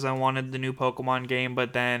just because I wanted the new Pokemon game,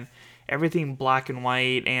 but then everything Black and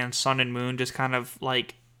White and Sun and Moon just kind of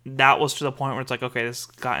that was to the point where it's like, okay, this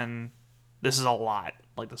is a lot.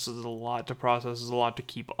 Like this is a lot to process, this is a lot to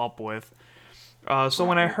keep up with. So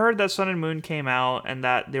when I Right. heard that Sun and Moon came out and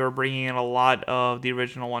that they were bringing in a lot of the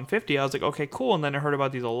original 150, I was like, okay, cool. And then I heard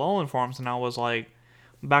about these Alolan forms, and I was like,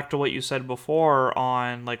 back to what you said before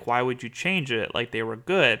on why would you change it? Like they were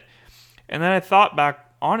good. And then I thought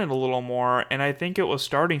back on it a little more, and I think it was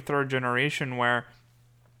starting third generation where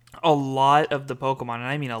a lot of the Pokemon, and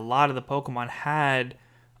I mean a lot of the Pokemon, had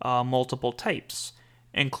multiple types,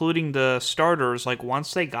 including the starters. Like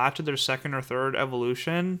once they got to their second or third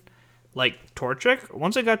evolution, like Torchic,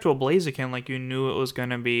 once it got to a Blaziken, you knew it was going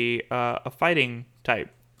to be a fighting type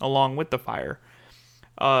along with the fire.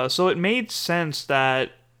 So it made sense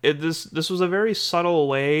that this was a very subtle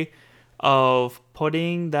way of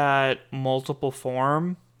putting that multiple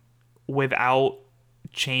form without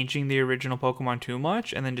changing the original Pokemon too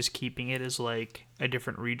much, and then just keeping it as a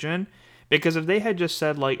different region. Because if they had just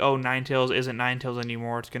said oh, Ninetales isn't Ninetales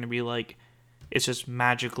anymore, it's going to be it's just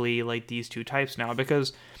magically these two types now.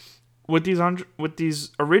 Because with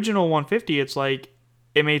these original 150, it's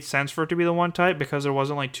it made sense for it to be the one type because there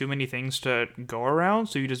wasn't too many things to go around,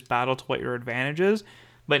 so you just battle to what your advantage is.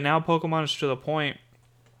 But now Pokemon is to the point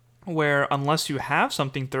where unless you have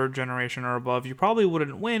something third generation or above, you probably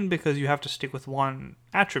wouldn't win because you have to stick with one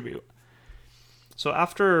attribute. So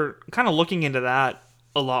after kind of looking into that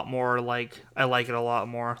a lot more, like I like it a lot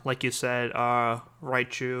more. Like you said,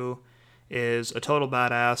 Raichu is a total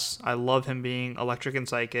badass. I love him being electric and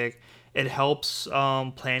psychic. It helps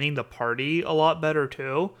planning the party a lot better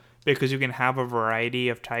too, because you can have a variety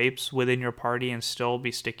of types within your party and still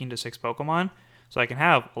be sticking to 6 Pokemon. So I can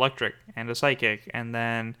have electric and a psychic, and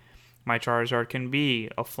then my Charizard can be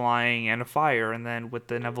a flying and a fire, and then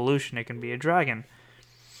with an evolution it can be a dragon.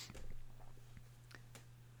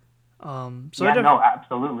 No,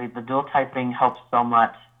 absolutely. The dual typing helps so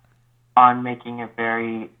much on making a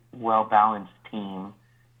very well-balanced team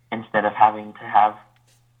instead of having to have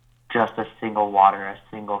just a single water, a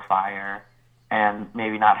single fire, and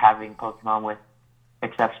maybe not having Pokemon with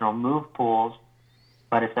exceptional move pools.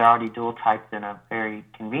 But if they're already dual typed in a very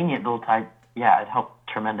convenient dual type, yeah, it helped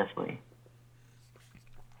tremendously.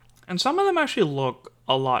 And some of them actually look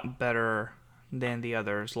a lot better than the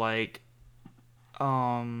others. Like,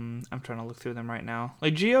 I'm trying to look through them right now.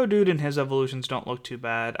 Like, Geodude and his evolutions don't look too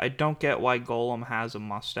bad. I don't get why Golem has a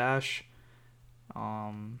mustache.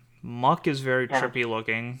 Muck is very trippy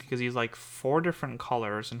looking because he's like 4 different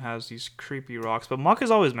colors and has these creepy rocks. But Muck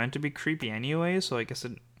is always meant to be creepy anyway, so I guess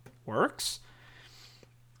it works.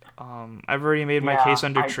 I've already made my case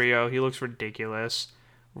under Trio. He looks ridiculous.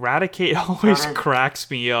 Raticate always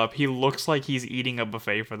cracks me up. He looks like he's eating a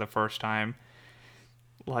buffet for the first time.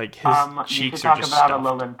 Like, his cheeks are just stuffed. You could talk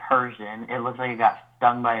about Alolan Persian. It looks like he got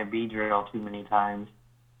stung by a Beedrill too many times.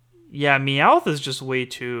 Yeah, Meowth is just way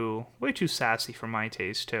too sassy for my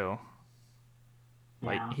taste too.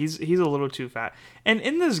 Like, he's a little too fat. And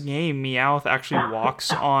in this game, Meowth actually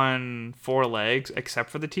walks on 4 legs,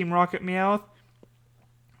 except for the Team Rocket Meowth.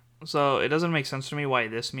 So it doesn't make sense to me why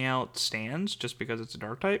this Meowth stands, just because it's a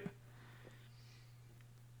dark type.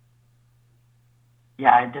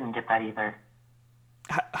 Yeah, I didn't get that either.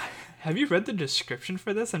 Have you read the description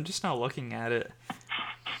for this? I'm just not looking at it.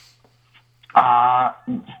 For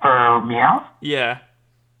Meowth? Yeah.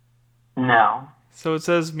 No. So it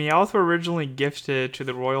says, Meowth were originally gifted to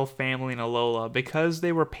the royal family in Alola. Because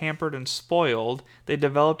they were pampered and spoiled, they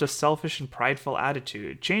developed a selfish and prideful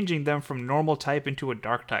attitude, changing them from normal type into a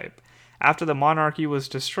dark type. After the monarchy was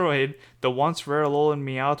destroyed, the once rare Alolan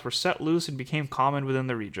Meowth were set loose and became common within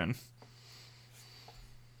the region.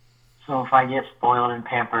 So if I get spoiled and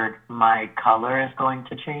pampered, my color is going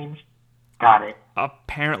to change? Got it.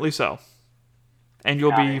 Apparently so. And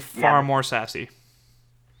you'll be far more sassy.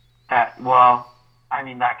 That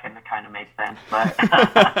can kind of make sense, but...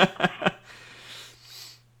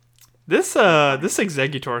 This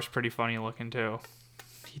Exeggutor is pretty funny looking, too.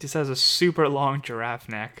 He just has a super long giraffe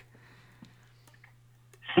neck.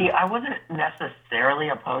 See, I wasn't necessarily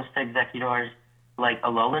opposed to Exeggutor's,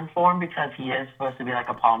 Alolan form, because he is supposed to be like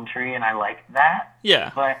a palm tree, and I like that.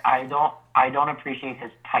 Yeah. But I don't appreciate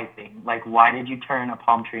his typing. Like, why did you turn a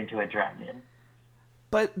palm tree into a dragon?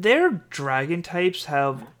 But their dragon types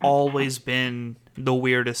have always been the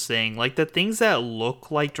weirdest thing. Like, the things that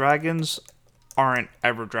look like dragons aren't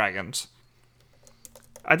ever dragons.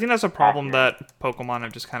 I think that's a problem that Pokemon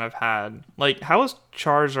have just kind of had. Like, how is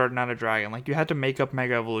Charizard not a dragon? Like, you had to make up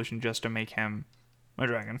Mega Evolution just to make him a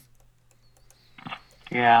dragon.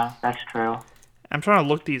 Yeah, that's true. I'm trying to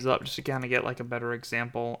look these up just to kind of get, like, a better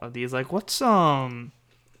example of these. Like, what's, I'm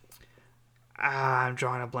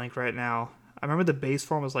drawing a blank right now. I remember the base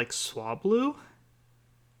form was, like, Swablu.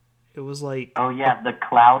 It was, like... Oh, yeah, the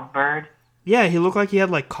Cloud Bird. Yeah, he looked like he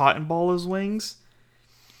had, like, cotton ball as wings.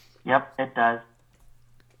 Yep, it does.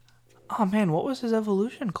 Oh, man, what was his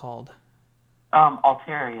evolution called?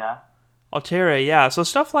 Altaria. Altaria, yeah. So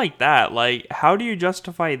stuff like that. Like, how do you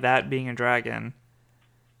justify that being a dragon?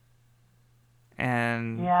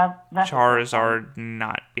 And Charizard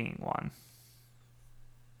not being one.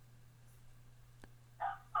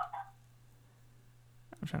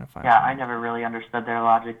 I'm trying to find something. I never really understood their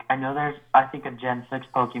logic. I know there's, I think, a Gen 6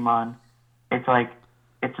 Pokemon.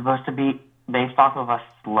 It's supposed to be based off of a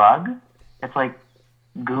slug. It's like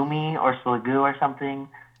Goomy or Slugoo or something.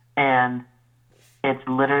 And it's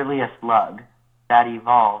literally a slug that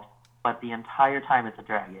evolved, but the entire time it's a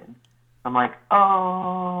dragon. I'm like,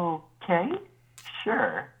 oh, okay,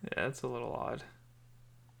 sure. Yeah, it's a little odd.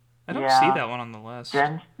 I don't see that one on the list.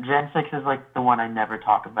 Gen 6 is like the one I never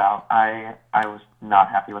talk about. I was not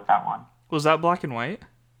happy with that one. Was that Black and White?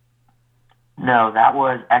 No, that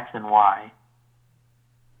was X and Y.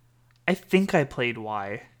 I think I played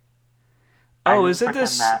Y. Oh, is it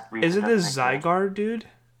this Zygarde dude?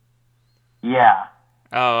 Yeah.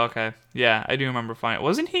 Oh, okay. Yeah, I do remember finding it.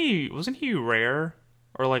 Wasn't he rare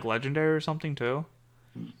Or like legendary or something too?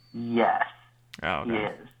 Yes, Oh, okay. he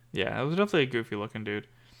is. Yeah, it was definitely a goofy looking dude.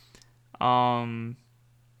 Gibble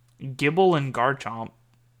and Garchomp.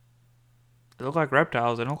 They look like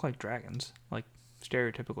reptiles. They don't look like dragons. Like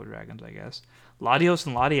stereotypical dragons, I guess. Latios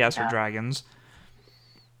and Latias are Yeah. dragons.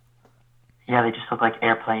 Yeah, they just look like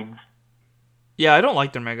airplanes. Yeah, I don't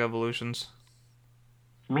like their Mega Evolutions.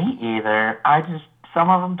 Me either.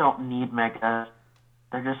 Some of them don't need megas.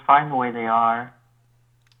 They're just fine the way they are.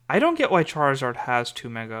 I don't get why Charizard has 2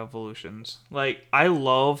 Mega Evolutions. Like, I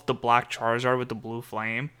love the black Charizard with the blue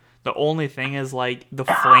flame. The only thing is, like, the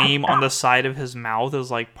flame on the side of his mouth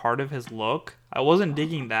is, like, part of his look. I wasn't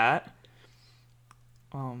digging that.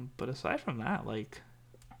 But aside from that, like,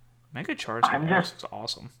 Mega Charizard X is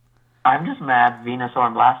awesome. I'm just mad Venusaur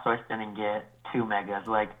and Blastoise didn't get 2 megas.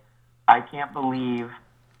 Like, I can't believe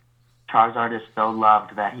Charizard is so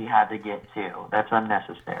loved that he had to get 2. That's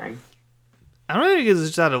unnecessary. I don't think it's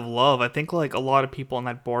just out of love. I think, like, a lot of people in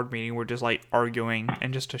that board meeting were just, like, arguing,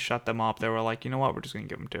 and just to shut them up, they were like, you know what, we're just going to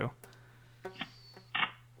give him 2.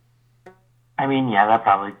 I mean, yeah, that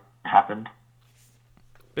probably happened.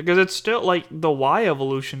 Because it's still, like, the Y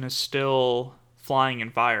evolution is still flying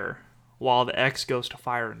and fire, while the X goes to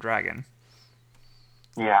fire and dragon.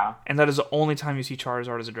 Yeah. And that is the only time you see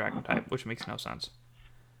Charizard as a dragon type, which makes no sense.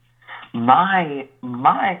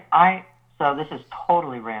 So this is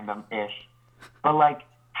totally random-ish, but, like,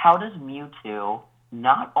 how does Mewtwo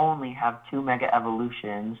not only have 2 Mega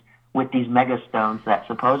Evolutions with these Mega Stones that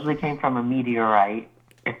supposedly came from a meteorite,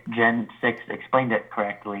 if Gen 6 explained it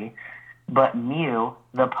correctly, but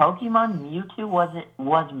the Pokemon Mewtwo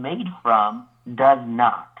was made from, does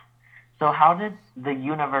not. So how did the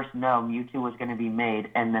universe know Mewtwo was going to be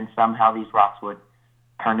made, and then somehow these rocks would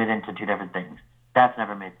turn it into 2 different things? That's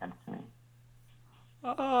never made sense to me.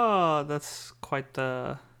 Oh, that's quite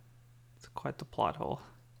the plot hole.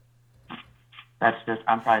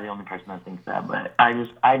 I'm probably the only person that thinks that, but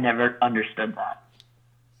I never understood that.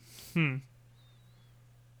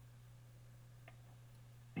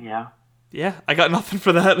 Yeah. Yeah, I got nothing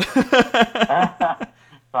for that.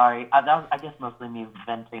 Sorry, that was, I guess, mostly me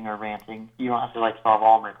venting or ranting. You don't have to, like, solve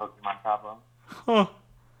all my Pokemon problems. Huh.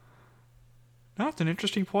 That's an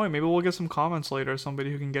interesting point. Maybe we'll get some comments later. Somebody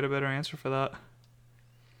who can get a better answer for that.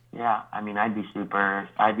 Yeah, I mean, I'd be super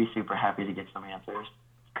happy to get some answers,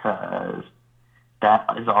 because that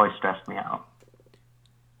has always stressed me out.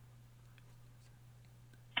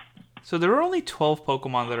 So there are only 12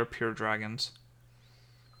 Pokemon that are pure dragons.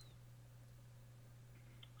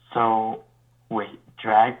 So, wait,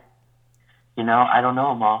 I don't know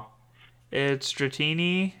them all. It's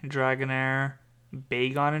Dratini, Dragonair,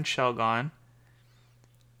 Bagon, and Shelgon.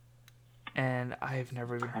 And I've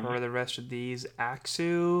never even heard of the rest of these.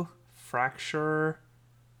 Axew, Fracture,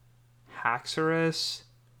 Haxorus,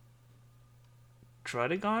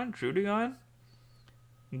 Druddigon,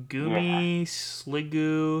 Goomy,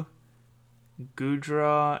 Sliggoo,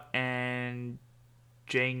 Goodra, and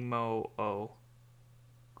Jangmo-O.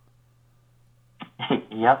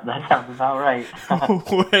 Yep, that sounds about right.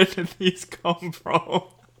 Where did these come from?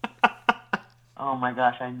 Oh my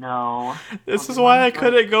gosh, I know. This is why I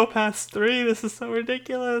couldn't go past 3. This is so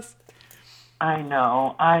ridiculous. I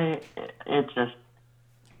know. It's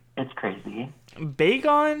crazy.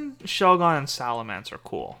 Bagon, Shelgon, and Salamence are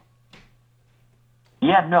cool.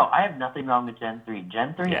 Yeah, no, I have nothing wrong with Gen 3.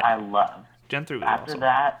 Gen 3, Yeah. I love. Gen 3 was After awesome.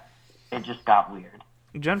 that, it just got weird.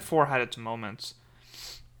 Gen 4 had its moments.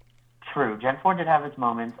 True. Gen 4 did have its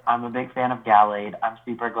moments. I'm a big fan of Gallade. I'm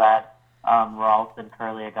super glad Ralts and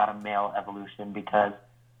Curlia got a male evolution, because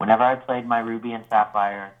whenever I played my Ruby and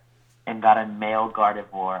Sapphire and got a male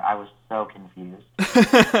Gardevoir, I was so confused.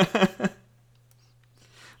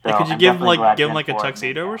 So Could you I'm give him definitely glad a Gen 4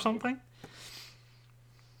 tuxedo or made something?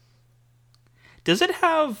 Does it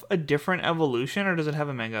have a different evolution, or does it have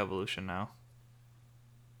a Mega Evolution now?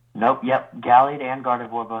 Nope, yep. Gallade and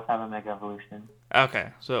Gardevoir both have a Mega Evolution. Okay,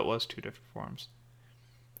 so it was 2 different forms.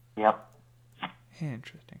 Yep.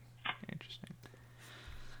 Interesting.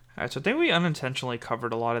 Alright, so I think we unintentionally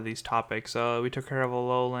covered a lot of these topics. We took care of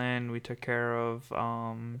Alolan, we took care of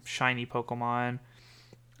shiny Pokemon.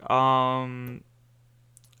 I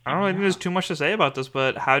don't really think there's too much to say about this,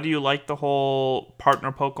 but how do you like the whole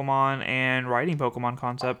partner Pokemon and riding Pokemon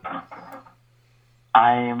concept?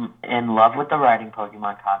 I'm in love with the riding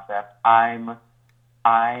Pokemon concept. I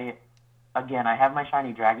have my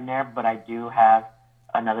shiny Dragonair, but I do have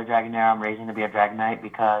another Dragonair I'm raising to be a Dragonite,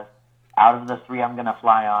 because out of the 3 I'm going to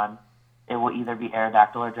fly on, it will either be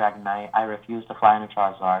Aerodactyl or Dragonite. I refuse to fly on a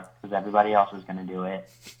Charizard, because everybody else is going to do it,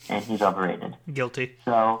 and he's overrated. Guilty.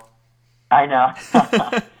 So, I know.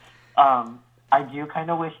 I do kind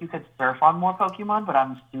of wish you could surf on more Pokemon, but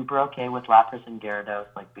I'm super okay with Lapras and Gyarados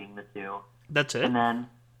like being the two. That's it? And then,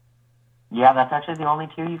 yeah, that's actually the only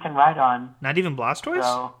two you can ride on. Not even Blastoise?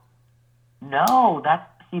 So, no,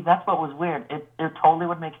 that's what was weird. It totally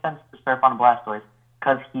would make sense to surf on Blastoise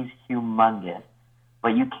because he's humongous,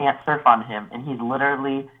 but you can't surf on him, and he's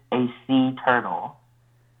literally a sea turtle.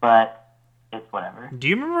 But it's whatever. Do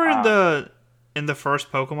you remember in the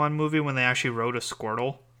first Pokemon movie when they actually rode a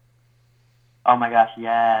Squirtle? Oh my gosh,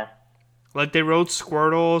 yes. Like, they rode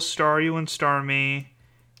Squirtle, Staryu, and Starmie,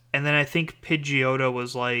 and then I think Pidgeotto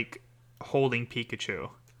was, like, holding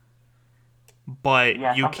Pikachu. But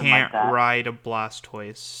Yeah, you something can't like that. ride a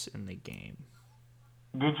Blastoise in the game.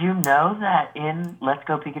 Did you know that in Let's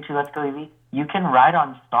Go Pikachu, Let's Go Eevee, you can ride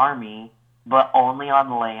on Starmie, but only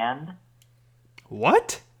on land?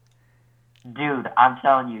 What? Dude, I'm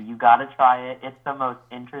telling you, you gotta try it. It's the most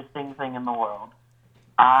interesting thing in the world.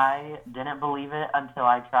 I didn't believe it until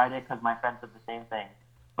I tried it because my friend said the same thing.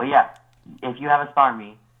 But yeah, if you have a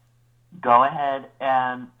Starmie, go ahead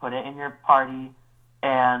and put it in your party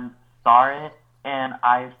and star it, and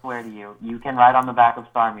I swear to you, you can ride on the back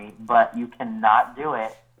of Starmie, but you cannot do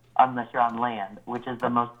it unless you're on land, which is the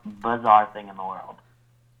most bizarre thing in the world.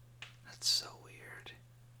 That's so weird.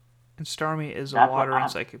 And Starmie is a That's water what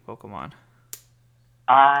and psychic Pokemon.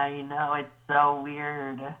 I know, it's so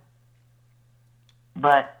weird.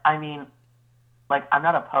 But, I mean, like, I'm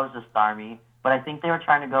not opposed to Starmie, but I think they were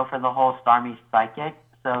trying to go for the whole Starmie psychic,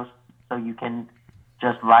 so you can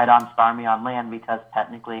just ride on Starmie on land because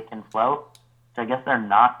technically it can float. So I guess they're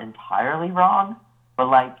not entirely wrong, but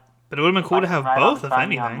like. But it would have been cool to have both, if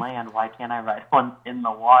anything. On land, why can't I ride one in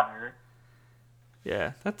the water?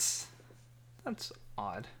 Yeah, that's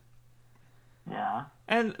odd. Yeah.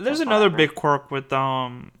 And there's another big quirk with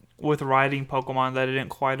riding Pokemon that I didn't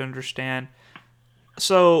quite understand.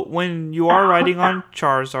 So when you are riding on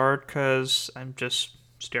Charizard, because I'm just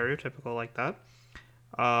stereotypical like that.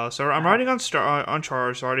 So I'm riding on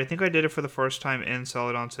Charizard. I think I did it for the first time in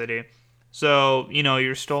Celadon City. So,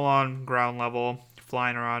 you're still on ground level,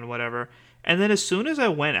 flying around, whatever. And then as soon as I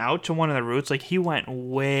went out to one of the routes, like, he went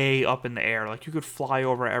way up in the air. Like, you could fly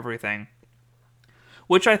over everything.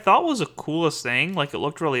 Which I thought was the coolest thing. Like, it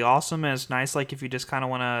looked really awesome, and it's nice, like, if you just kind of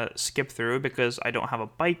want to skip through, because I don't have a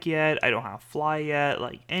bike yet, I don't have fly yet,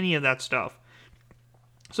 like, any of that stuff.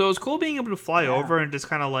 So it was cool being able to fly over and just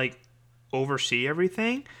kind of, like, oversee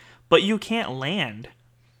everything, but you can't land.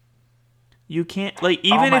 You can't, like,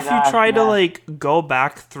 even if you try to, like, go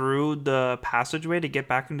back through the passageway to get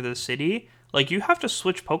back into the city, like, you have to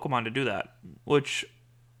switch Pokemon to do that, which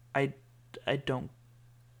I don't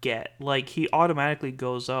get. Like, he automatically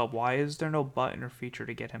goes up. Why is there no button or feature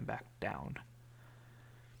to get him back down?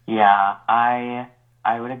 Yeah, I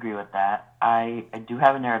would agree with that. I do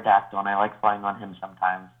have an Aerodactyl, and I like flying on him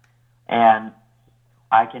sometimes, and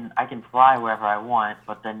I can fly wherever I want,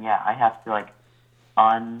 but then I have to like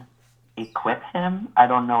unequip him. I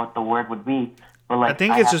don't know what the word would be, but like I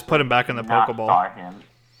think it's just put him back in the Pokeball. Star him.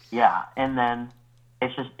 Yeah, and then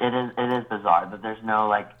it's just it is bizarre that there's no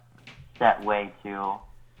like set way to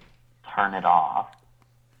turn it off.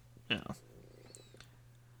 Yeah.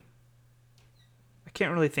 I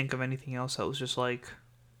can't really think of anything else that was just like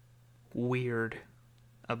weird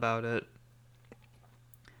about it.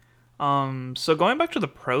 So going back to the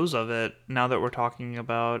pros of it, now that we're talking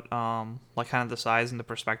about like kind of the size and the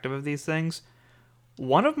perspective of these things,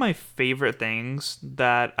 one of my favorite things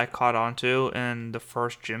that I caught onto in the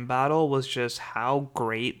first gym battle was just how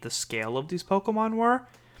great the scale of these Pokemon were.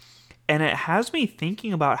 And it has me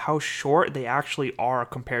thinking about how short they actually are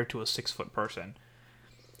compared to a 6-foot person.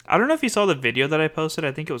 I don't know if you saw the video that I posted.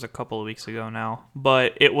 I think it was a couple of weeks ago now.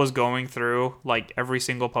 But it was going through like every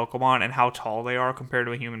single Pokemon and how tall they are compared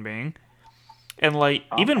to a human being. And like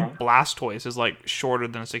even Blastoise is like shorter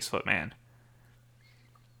than a 6-foot man.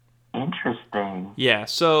 Interesting. Yeah,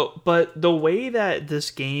 so but the way that this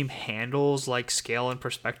game handles like scale and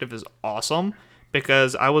perspective is awesome,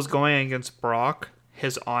 because I was going against Brock,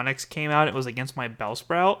 his Onix came out, it was against my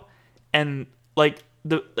Bellsprout, and like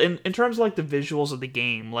in terms of like the visuals of the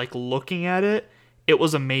game, like looking at it, it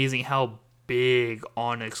was amazing how big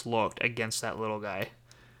Onix looked against that little guy.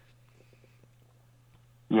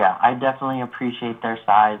 Yeah, I definitely appreciate their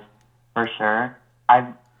size for sure.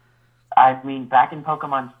 I mean, back in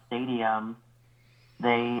Pokemon Stadium,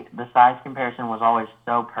 the size comparison was always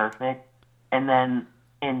so perfect. And then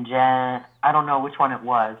in Gen, I don't know which one it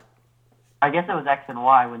was. I guess it was X and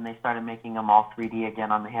Y when they started making them all 3D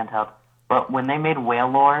again on the handheld. But when they made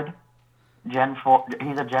Wailord, Gen 4,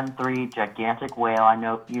 he's a Gen 3 gigantic whale. I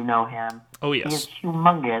know you know him. Oh, yes. He is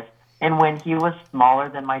humongous. And when he was smaller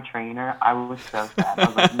than my trainer, I was so sad. I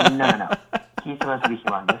was like, no. He's supposed to be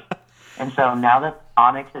humongous. And so now that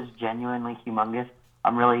Onyx is genuinely humongous,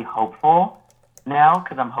 I'm really hopeful now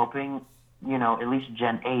because I'm hoping, at least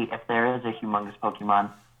Gen 8, if there is a humongous Pokemon,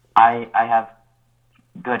 I have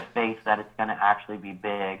good faith that it's going to actually be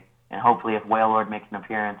big. And hopefully if Wailord makes an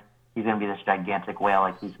appearance, he's going to be this gigantic whale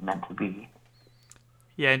like he's meant to be.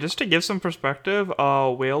 Yeah, and just to give some perspective,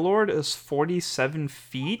 Wailord is 47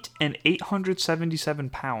 feet and 877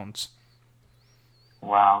 pounds.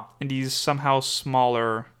 Wow. And he's somehow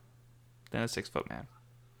smaller than a 6-foot man.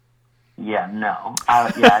 Yeah, no.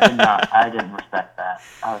 I did not. I didn't respect that.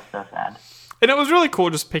 I was so sad. And it was really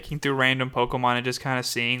cool just picking through random Pokemon and just kind of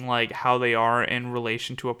seeing like how they are in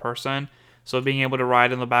relation to a person. So being able to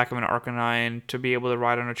ride in the back of an Arcanine, to be able to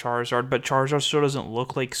ride on a Charizard, but Charizard still doesn't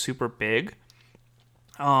look like super big.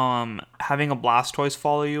 Having a Blastoise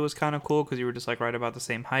follow you was kind of cool because you were just like right about the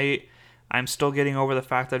same height. I'm still getting over the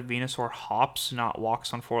fact that Venusaur hops, not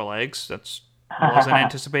walks on 4 legs. Wasn't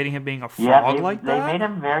anticipating him being a frog like that. They made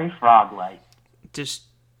him very frog-like. Just,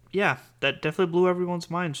 yeah, that definitely blew everyone's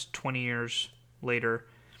minds 20 years later.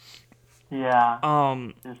 Yeah.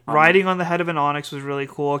 Riding on the head of an Onix was really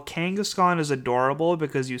cool. Kangaskhan is adorable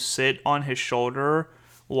because you sit on his shoulder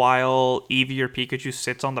while Eevee or Pikachu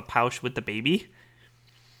sits on the pouch with the baby.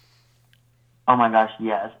 Oh my gosh,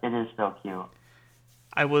 yes. It is so cute.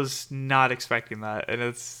 I was not expecting that, and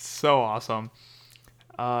it's so awesome.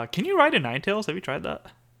 Can you ride a Ninetales? Have you tried that?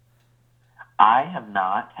 I have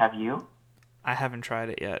not. Have you? I haven't tried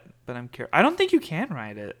it yet, but I'm curious. I don't think you can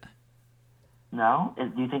ride it. No?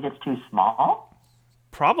 Do you think it's too small?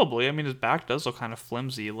 Probably. I mean, his back does look kind of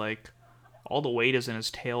flimsy. Like, all the weight is in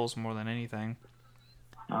his tails more than anything.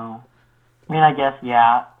 Oh. I mean, I guess,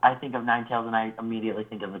 yeah. I think of Ninetales, and I immediately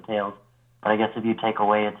think of the tails. But I guess if you take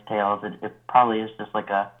away its tails, it probably is just like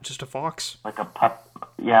a... Just a fox. Like a pup.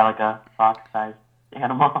 Yeah, like a fox-sized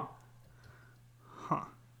animal. Huh.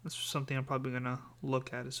 That's something I'm probably going to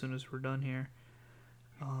look at as soon as we're done here.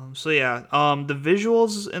 The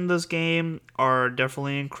visuals in this game are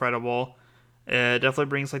definitely incredible. It definitely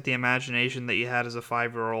brings like the imagination that you had as a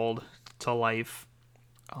 5-year-old to life.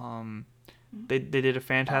 They did a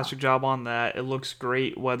fantastic job on that. It looks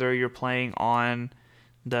great whether you're playing on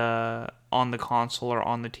the console or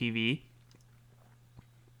on the TV.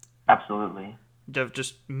 Absolutely.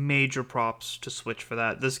 Just major props to Switch for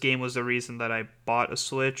that. This game was the reason that I bought a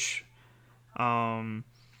Switch.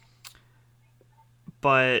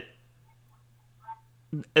 But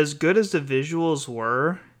as good as the visuals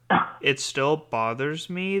were, it still bothers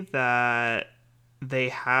me that they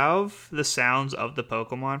have the sounds of the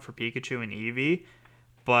Pokemon for Pikachu and Eevee,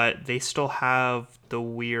 but they still have the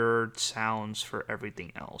weird sounds for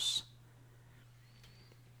everything else.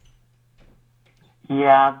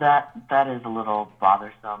 Yeah, that is a little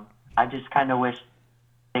bothersome. I just kind of wish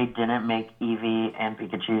they didn't make Eevee and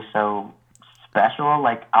Pikachu so special.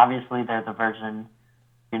 Like, obviously they're the version,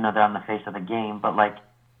 they're on the face of the game, but like,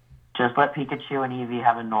 just let Pikachu and Eevee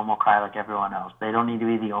have a normal cry like everyone else. They don't need to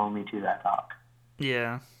be the only two that talk.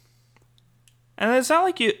 Yeah. And it's not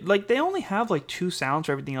like they only have like 2 sounds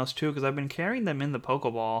for everything else too, because I've been carrying them in the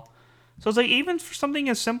Pokeball. So it's like even for something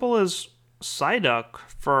as simple as Psyduck,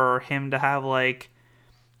 for him to have like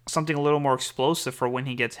something a little more explosive for when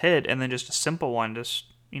he gets hit, and then just a simple one, just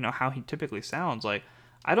how he typically sounds. Like,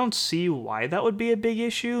 I don't see why that would be a big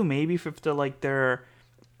issue. Maybe if their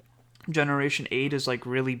Generation 8 is like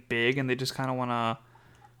really big and they just kind of want to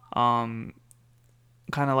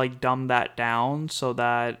kind of like dumb that down so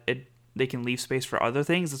that they can leave space for other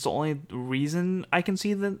things. That's the only reason I can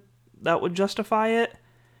see that would justify it.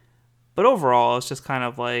 But overall, it's just kind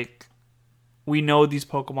of like, we know these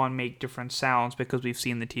Pokemon make different sounds because we've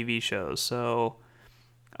seen the TV shows. So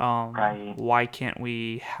Right. Why can't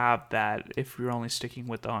we have that if you're only sticking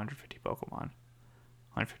with the 150 Pokemon?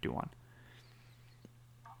 151.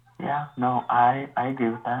 Yeah, no, I agree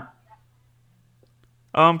with that.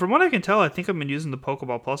 From what I can tell, I think I've been using the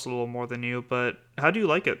Pokeball Plus a little more than you, but how do you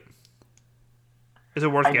like it? Is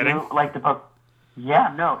it worth getting? I do like the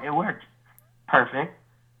Yeah, no, it works. Perfect.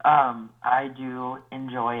 I do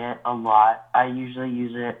enjoy it a lot. I usually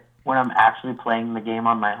use it when I'm actually playing the game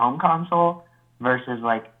on my home console versus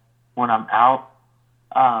like when I'm out.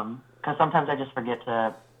 Because sometimes I just forget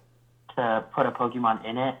to put a Pokemon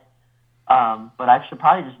in it. But I should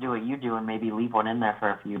probably just do what you do and maybe leave one in there for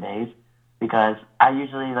a few days, because I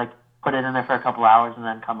usually like put it in there for a couple hours and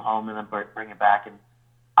then come home and then bring it back, and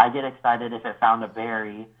I get excited if it found a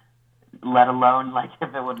berry, let alone like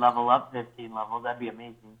if it would level up 15 levels. That'd be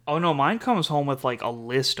amazing. Oh no, mine comes home with like a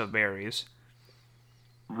list of berries.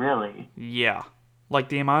 Really? Yeah. Like,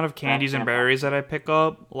 the amount of candies and That's berries that I pick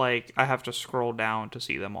up, like, I have to scroll down to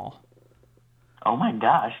see them all. Oh my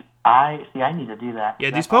gosh. I need to do that. Yeah,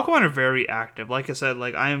 these That's Pokemon are very active. Like I said,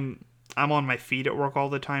 like, I'm on my feet at work all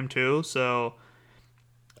the time, too, so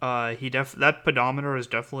that pedometer is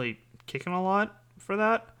definitely kicking a lot for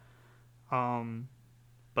that.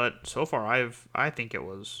 But so far, I think it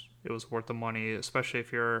was worth the money, especially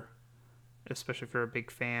if you're a big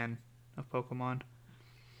fan of Pokemon.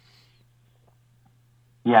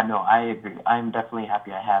 Yeah, no, I agree. I'm definitely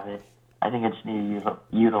happy I have it. I think I just need to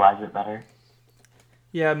utilize it better.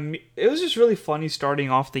 Yeah, it was just really funny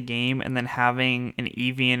starting off the game and then having an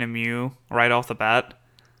Eevee and a Mew right off the bat.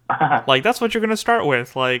 Like, that's what you're gonna start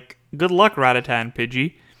with. Like, good luck, Rattata and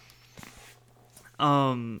Pidgey.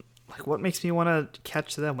 Like, what makes me want to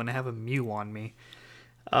catch them when I have a Mew on me?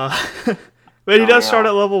 But he does start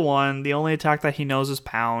at level 1. The only attack that he knows is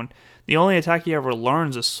Pound. The only attack he ever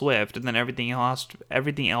learns is Swift, and then everything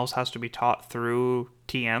else has to be taught through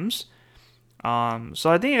TMs. So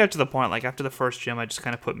I think I got to the point, like, after the first gym, I just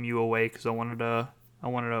kind of put Mew away because I wanted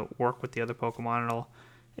to work with the other Pokemon.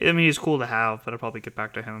 He's cool to have, but I'll probably get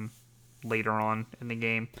back to him later on in the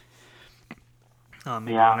game.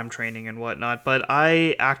 Maybe when I'm training and whatnot. But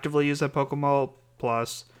I actively use that Pokemon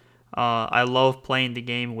Plus. I love playing the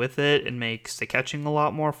game with it. It makes the catching a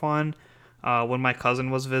lot more fun. When my cousin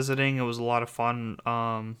was visiting, it was a lot of fun.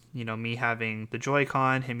 Me having the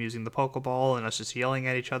Joy-Con, him using the Pokeball, and us just yelling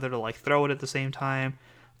at each other to, like, throw it at the same time.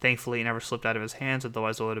 Thankfully, it never slipped out of his hands,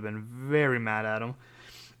 otherwise I would have been very mad at him.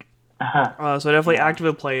 So I definitely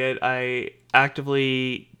actively play it. I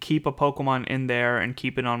actively keep a Pokemon in there and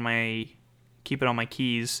keep it on my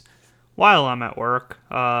keys while I'm at work.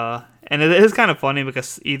 And it is kind of funny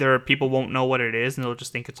because either people won't know what it is and they'll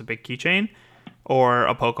just think it's a big keychain, or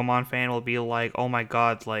a Pokemon fan will be like, "Oh my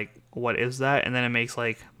god, like, what is that?" And then it makes,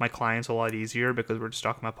 like, my clients a lot easier because we're just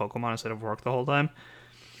talking about Pokemon instead of work the whole time.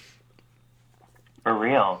 For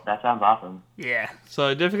real, that sounds awesome. Yeah,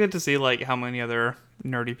 so difficult to see, like, how many other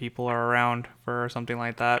nerdy people are around for something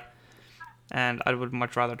like that. And I would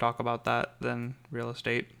much rather talk about that than real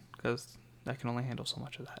estate because I can only handle so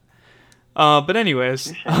much of that. But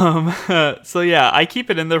anyways, so yeah, I keep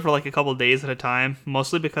it in there for, like, a couple days at a time,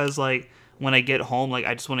 mostly because, like, when I get home, like,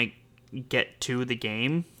 I just want to get to the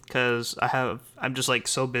game because I'm just, like,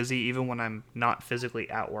 so busy even when I'm not physically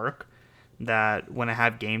at work that when I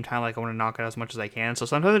have game time, like, I want to knock out as much as I can. So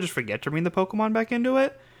sometimes I just forget to bring the Pokemon back into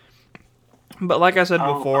it. But like I said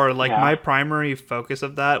before, like, my primary focus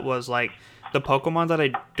of that was, like, the Pokemon that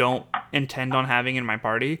I don't intend on having in my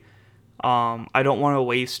party. I don't want to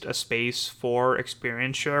waste a space for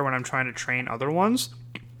experience share when I'm trying to train other ones.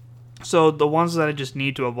 So the ones that I just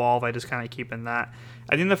need to evolve, I just kind of keep in that.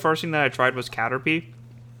 I think the first thing that I tried was Caterpie.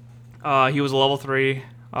 He was a level 3.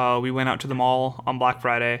 We went out to the mall on Black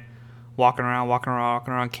Friday, walking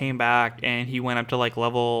around, came back, and he went up to, like,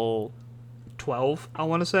 level 12, I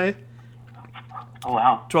want to say. Oh,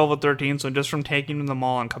 wow. 12 or 13, so just from taking him to the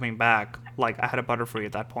mall and coming back, like, I had a Butterfree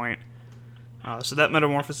at that point. So that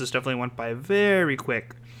metamorphosis definitely went by very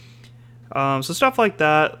quick. So stuff like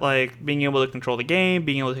that, like being able to control the game,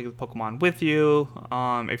 being able to take the Pokemon with you,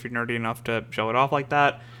 if you're nerdy enough to show it off like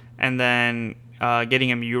that, and then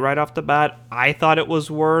getting a Mew right off the bat, I thought it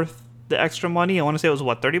was worth the extra money. I want to say it was,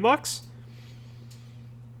 what, $30?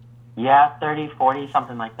 Yeah, 30, 40,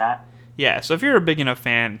 something like that. Yeah, so if you're a big enough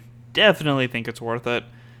fan, definitely think it's worth it.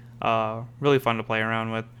 Really fun to play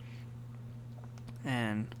around with.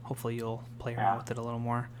 And hopefully you'll play around with it a little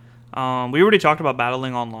more. We already talked about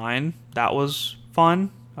battling online. That was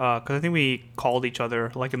fun. Because I think we called each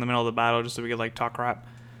other, like, in the middle of the battle just so we could, like, talk crap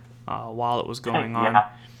while it was going on.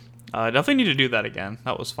 Definitely need to do that again.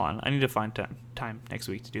 That was fun. I need to find time next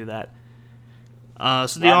week to do that.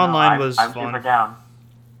 So the online was I'm fun. super down.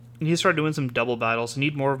 I need to start doing some double battles. I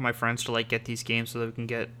need more of my friends to, like, get these games so that we can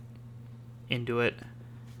get into it.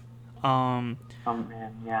 Oh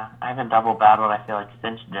man, yeah. I haven't double battled, I feel like,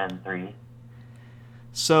 since Gen 3.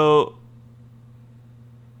 So,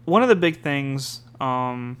 one of the big things,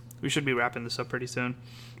 we should be wrapping this up pretty soon.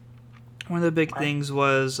 One of the big things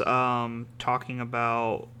was talking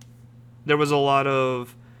about, there was a lot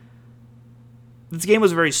of, this game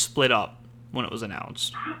was very split up when it was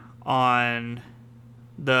announced on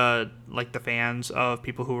the fans of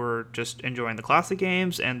people who were just enjoying the classic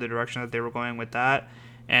games and the direction that they were going with that,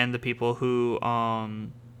 and the people who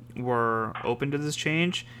were open to this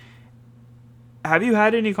change. Have you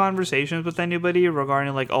had any conversations with anybody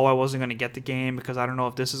regarding, like, oh, I wasn't going to get the game because I don't know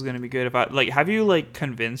if this is going to be good? Have you, like,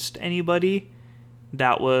 convinced anybody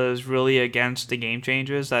that was really against the game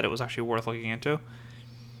changes that it was actually worth looking into?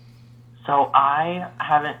 So I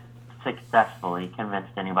haven't successfully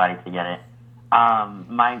convinced anybody to get it.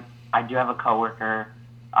 I do have a coworker.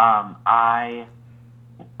 I've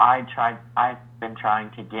been trying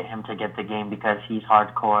to get him to get the game because he's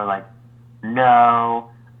hardcore. Like, no,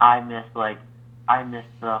 I miss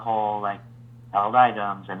the whole like held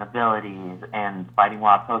items and abilities and fighting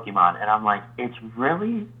wild Pokemon. And I'm like, it's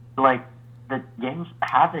really like the games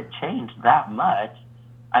hasn't changed that much.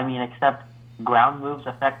 I mean, except ground moves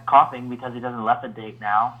affect coughing because he doesn't levitate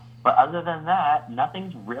now. But other than that,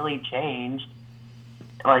 nothing's really changed.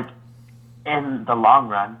 Like in the long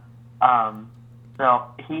run. So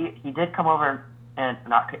he did come over, and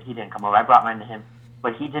he didn't come over. I brought mine to him,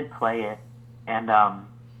 but he did play it, and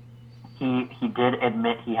he did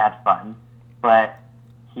admit he had fun, but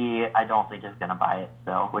I don't think he's gonna buy it.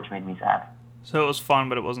 So, which made me sad. So it was fun,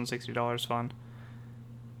 but it wasn't $60 fun.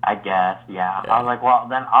 I guess, yeah. I was like, well,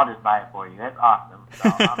 then I'll just buy it for you. It's awesome. So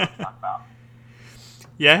I'm gonna talk about.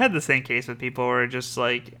 Yeah, I had the same case with people where just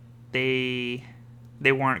like they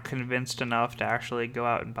weren't convinced enough to actually go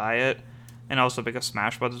out and buy it. And also because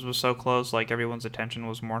Smash Brothers was so close, like everyone's attention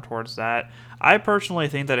was more towards that. I personally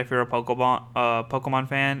think that if you're a Pokemon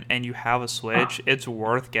fan and you have a Switch, it's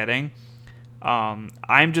worth getting.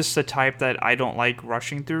 I'm just the type that I don't like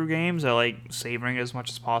rushing through games. I like savoring as much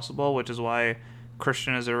as possible, which is why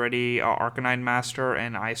Christian is already an Arcanine Master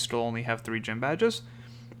and I still only have 3 gym badges.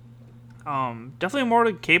 Definitely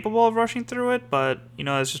more capable of rushing through it, but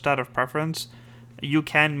it's just out of preference. You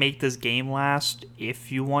can make this game last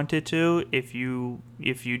if you wanted to. If you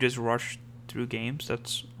just rush through games,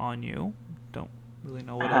 that's on you. Don't really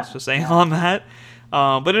know what else to say on that.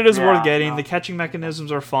 But it is worth getting. The catching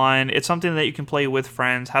mechanisms are fun. It's something that you can play with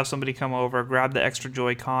friends. Have somebody come over, grab the extra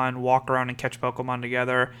Joy-Con, walk around and catch Pokemon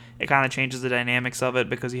together. It kind of changes the dynamics of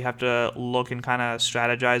it because you have to look and kind of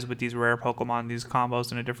strategize with these rare Pokemon, these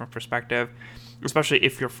combos in a different perspective. Especially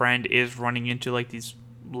if your friend is running into like these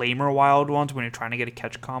lamer wild ones when you're trying to get a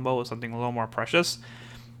catch combo with something a little more precious.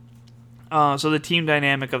 So the team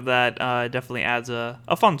dynamic of that definitely adds a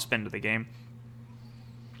fun spin to the game.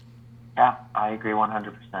 Yeah, I agree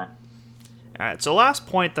 100%. All right, so last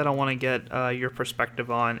point that I want to get your perspective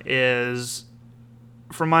on is,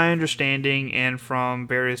 from my understanding and from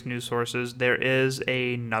various news sources, there is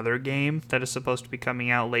another game that is supposed to be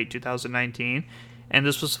coming out late 2019. And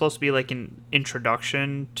this was supposed to be like an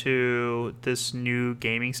introduction to this new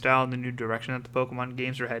gaming style and the new direction that the Pokemon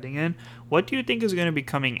games are heading in. What do you think is going to be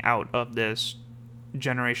coming out of this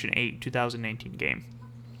Generation 8 2019 game?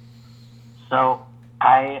 So,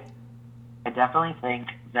 I definitely think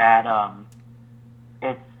that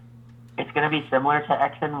it's going to be similar to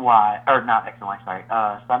X and Y, or not X and Y, sorry,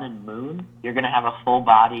 Sun and Moon. You're going to have a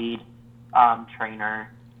full-bodied trainer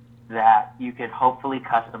that you could hopefully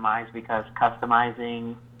customize, because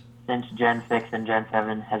customizing since Gen 6 and Gen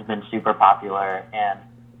 7 has been super popular. And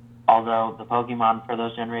although the Pokemon for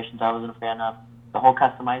those generations I wasn't a fan of, the whole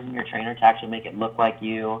customizing your trainer to actually make it look like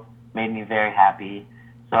you made me very happy.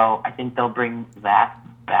 So I think they'll bring that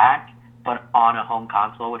back, but on a home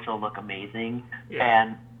console, which will look amazing. Yeah.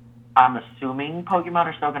 And I'm assuming Pokemon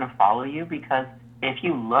are still going to follow you, because if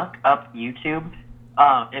you look up YouTube,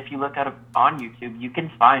 on YouTube, you can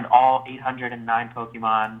find all 809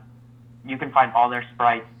 Pokemon. You can find all their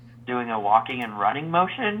sprites doing a walking and running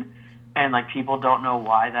motion, and like people don't know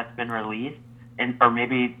why that's been released, or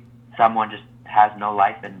maybe someone just has no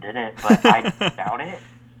life and did it, but I doubt it.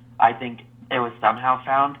 I think it was somehow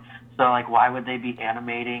found. So like, why would they be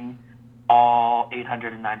animating all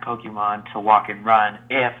 809 Pokemon to walk and run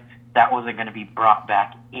if that wasn't going to be brought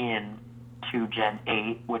back in to Gen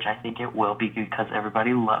 8, which I think it will be because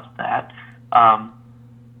everybody loves that.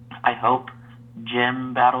 I hope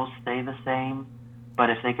gym battles stay the same, but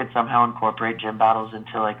if they could somehow incorporate gym battles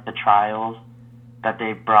into like the trials that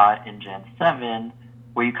they brought in Gen 7,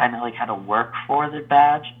 where you kind of like had to work for the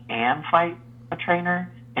badge and fight a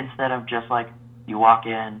trainer, instead of just like you walk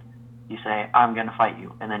in, you say, I'm going to fight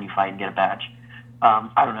you, and then you fight and get a badge.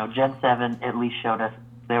 I don't know, Gen 7 at least showed us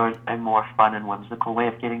there was a more fun and whimsical way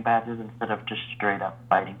of getting badges instead of just straight up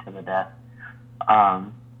fighting to the death.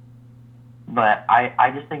 But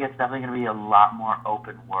I just think it's definitely going to be a lot more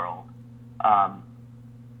open world,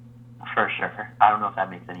 for sure. I don't know if that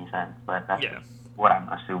makes any sense, but that's what I'm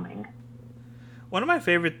assuming. One of my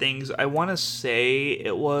favorite things, I want to say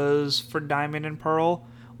it was for Diamond and Pearl,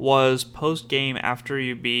 was post-game after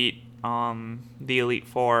you beat the Elite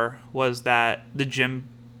Four, was that the gym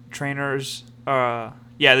trainers...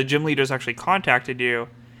 the gym leaders actually contacted you,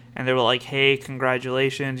 and they were like, hey,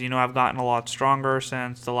 congratulations, I've gotten a lot stronger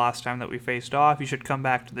since the last time that we faced off. You should come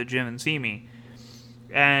back to the gym and see me.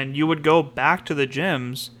 And you would go back to the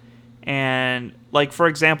gyms, And, like, for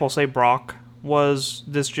example, say Brock was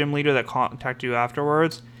this gym leader that contacted you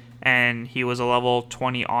afterwards, and he was a level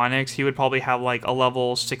 20 Onyx, he would probably have, like, a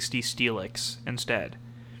level 60 Steelix instead.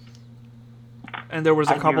 And there was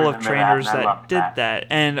a couple of trainers that did that.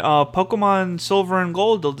 And Pokemon Silver and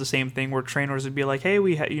Gold did the same thing, where trainers would be like, hey,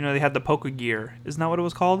 they had the Poke Gear. Isn't that what it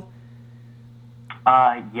was called?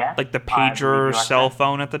 Yes. Like the pager cell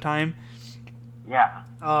phone at the time? Yeah.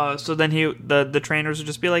 So then the trainers would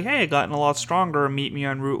just be like, hey, I gotten a lot stronger, meet me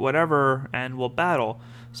on route whatever, and we'll battle.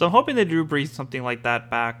 So I'm hoping they do bring something like that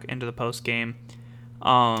back into the post-game.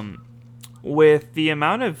 With the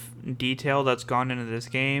amount of detail that's gone into this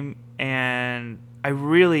game, and I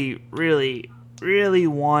really, really, really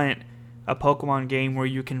want a Pokemon game where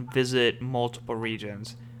you can visit multiple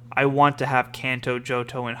regions. I want to have Kanto,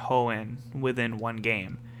 Johto, and Hoenn within one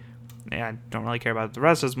game. And I don't really care about the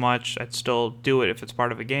rest as much. I'd still do it if it's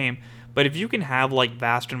part of a game. But if you can have like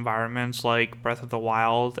vast environments like Breath of the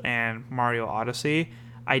Wild and Mario Odyssey,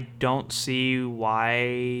 I don't see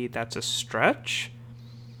why that's a stretch.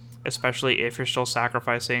 Especially if you're still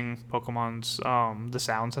sacrificing Pokemon's the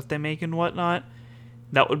sounds that they make and whatnot.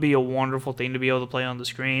 That would be a wonderful thing to be able to play on the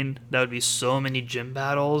screen. That would be so many gym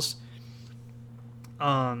battles.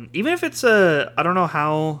 Even if it's I don't know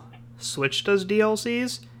how Switch does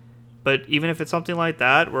DLCs, but even if it's something like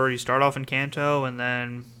that, where you start off in Kanto and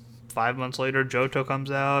then 5 months later Johto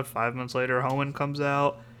comes out, 5 months later Hoenn comes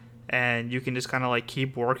out, and you can just kind of like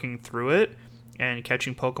keep working through it and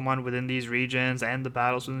catching Pokemon within these regions and the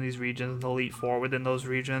battles within these regions and the Elite Four within those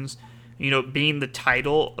regions. Being the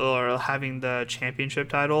title or having the championship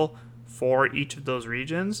title for each of those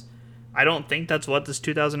regions. I don't think that's what this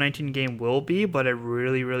 2019 game will be, but I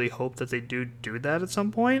really, really hope that they do that at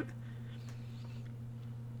some point.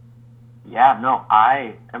 Yeah, no,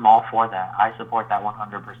 I am all for that. I support that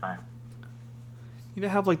 100%. You need to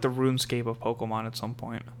have like the RuneScape of Pokemon at some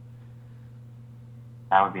point.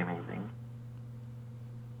 That would be amazing.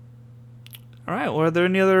 All right. Well, are there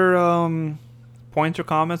any other points or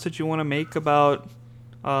comments that you want to make about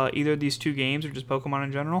either of these two games or just Pokemon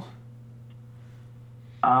in general?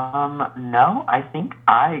 No, I think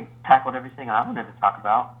I tackled everything I wanted to talk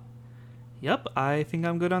about. Yep, I think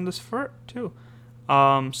I'm good on this for too.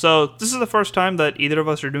 So this is the first time that either of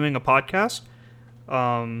us are doing a podcast.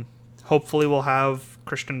 Hopefully we'll have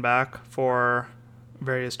Christian back for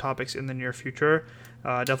various topics in the near future.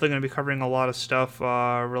 Definitely going to be covering a lot of stuff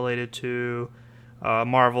related to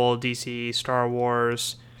Marvel, DC, Star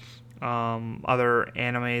Wars, other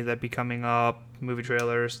anime that be coming up, movie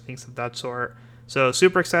trailers, things of that sort. So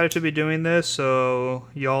super excited to be doing this. So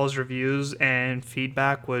y'all's reviews and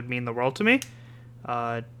feedback would mean the world to me.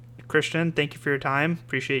 Christian, thank you for your time.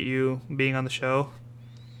 Appreciate you being on the show.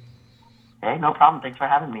 Hey, no problem. Thanks for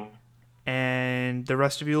having me. And the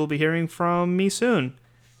rest of you will be hearing from me soon.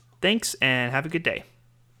 Thanks, and have a good day.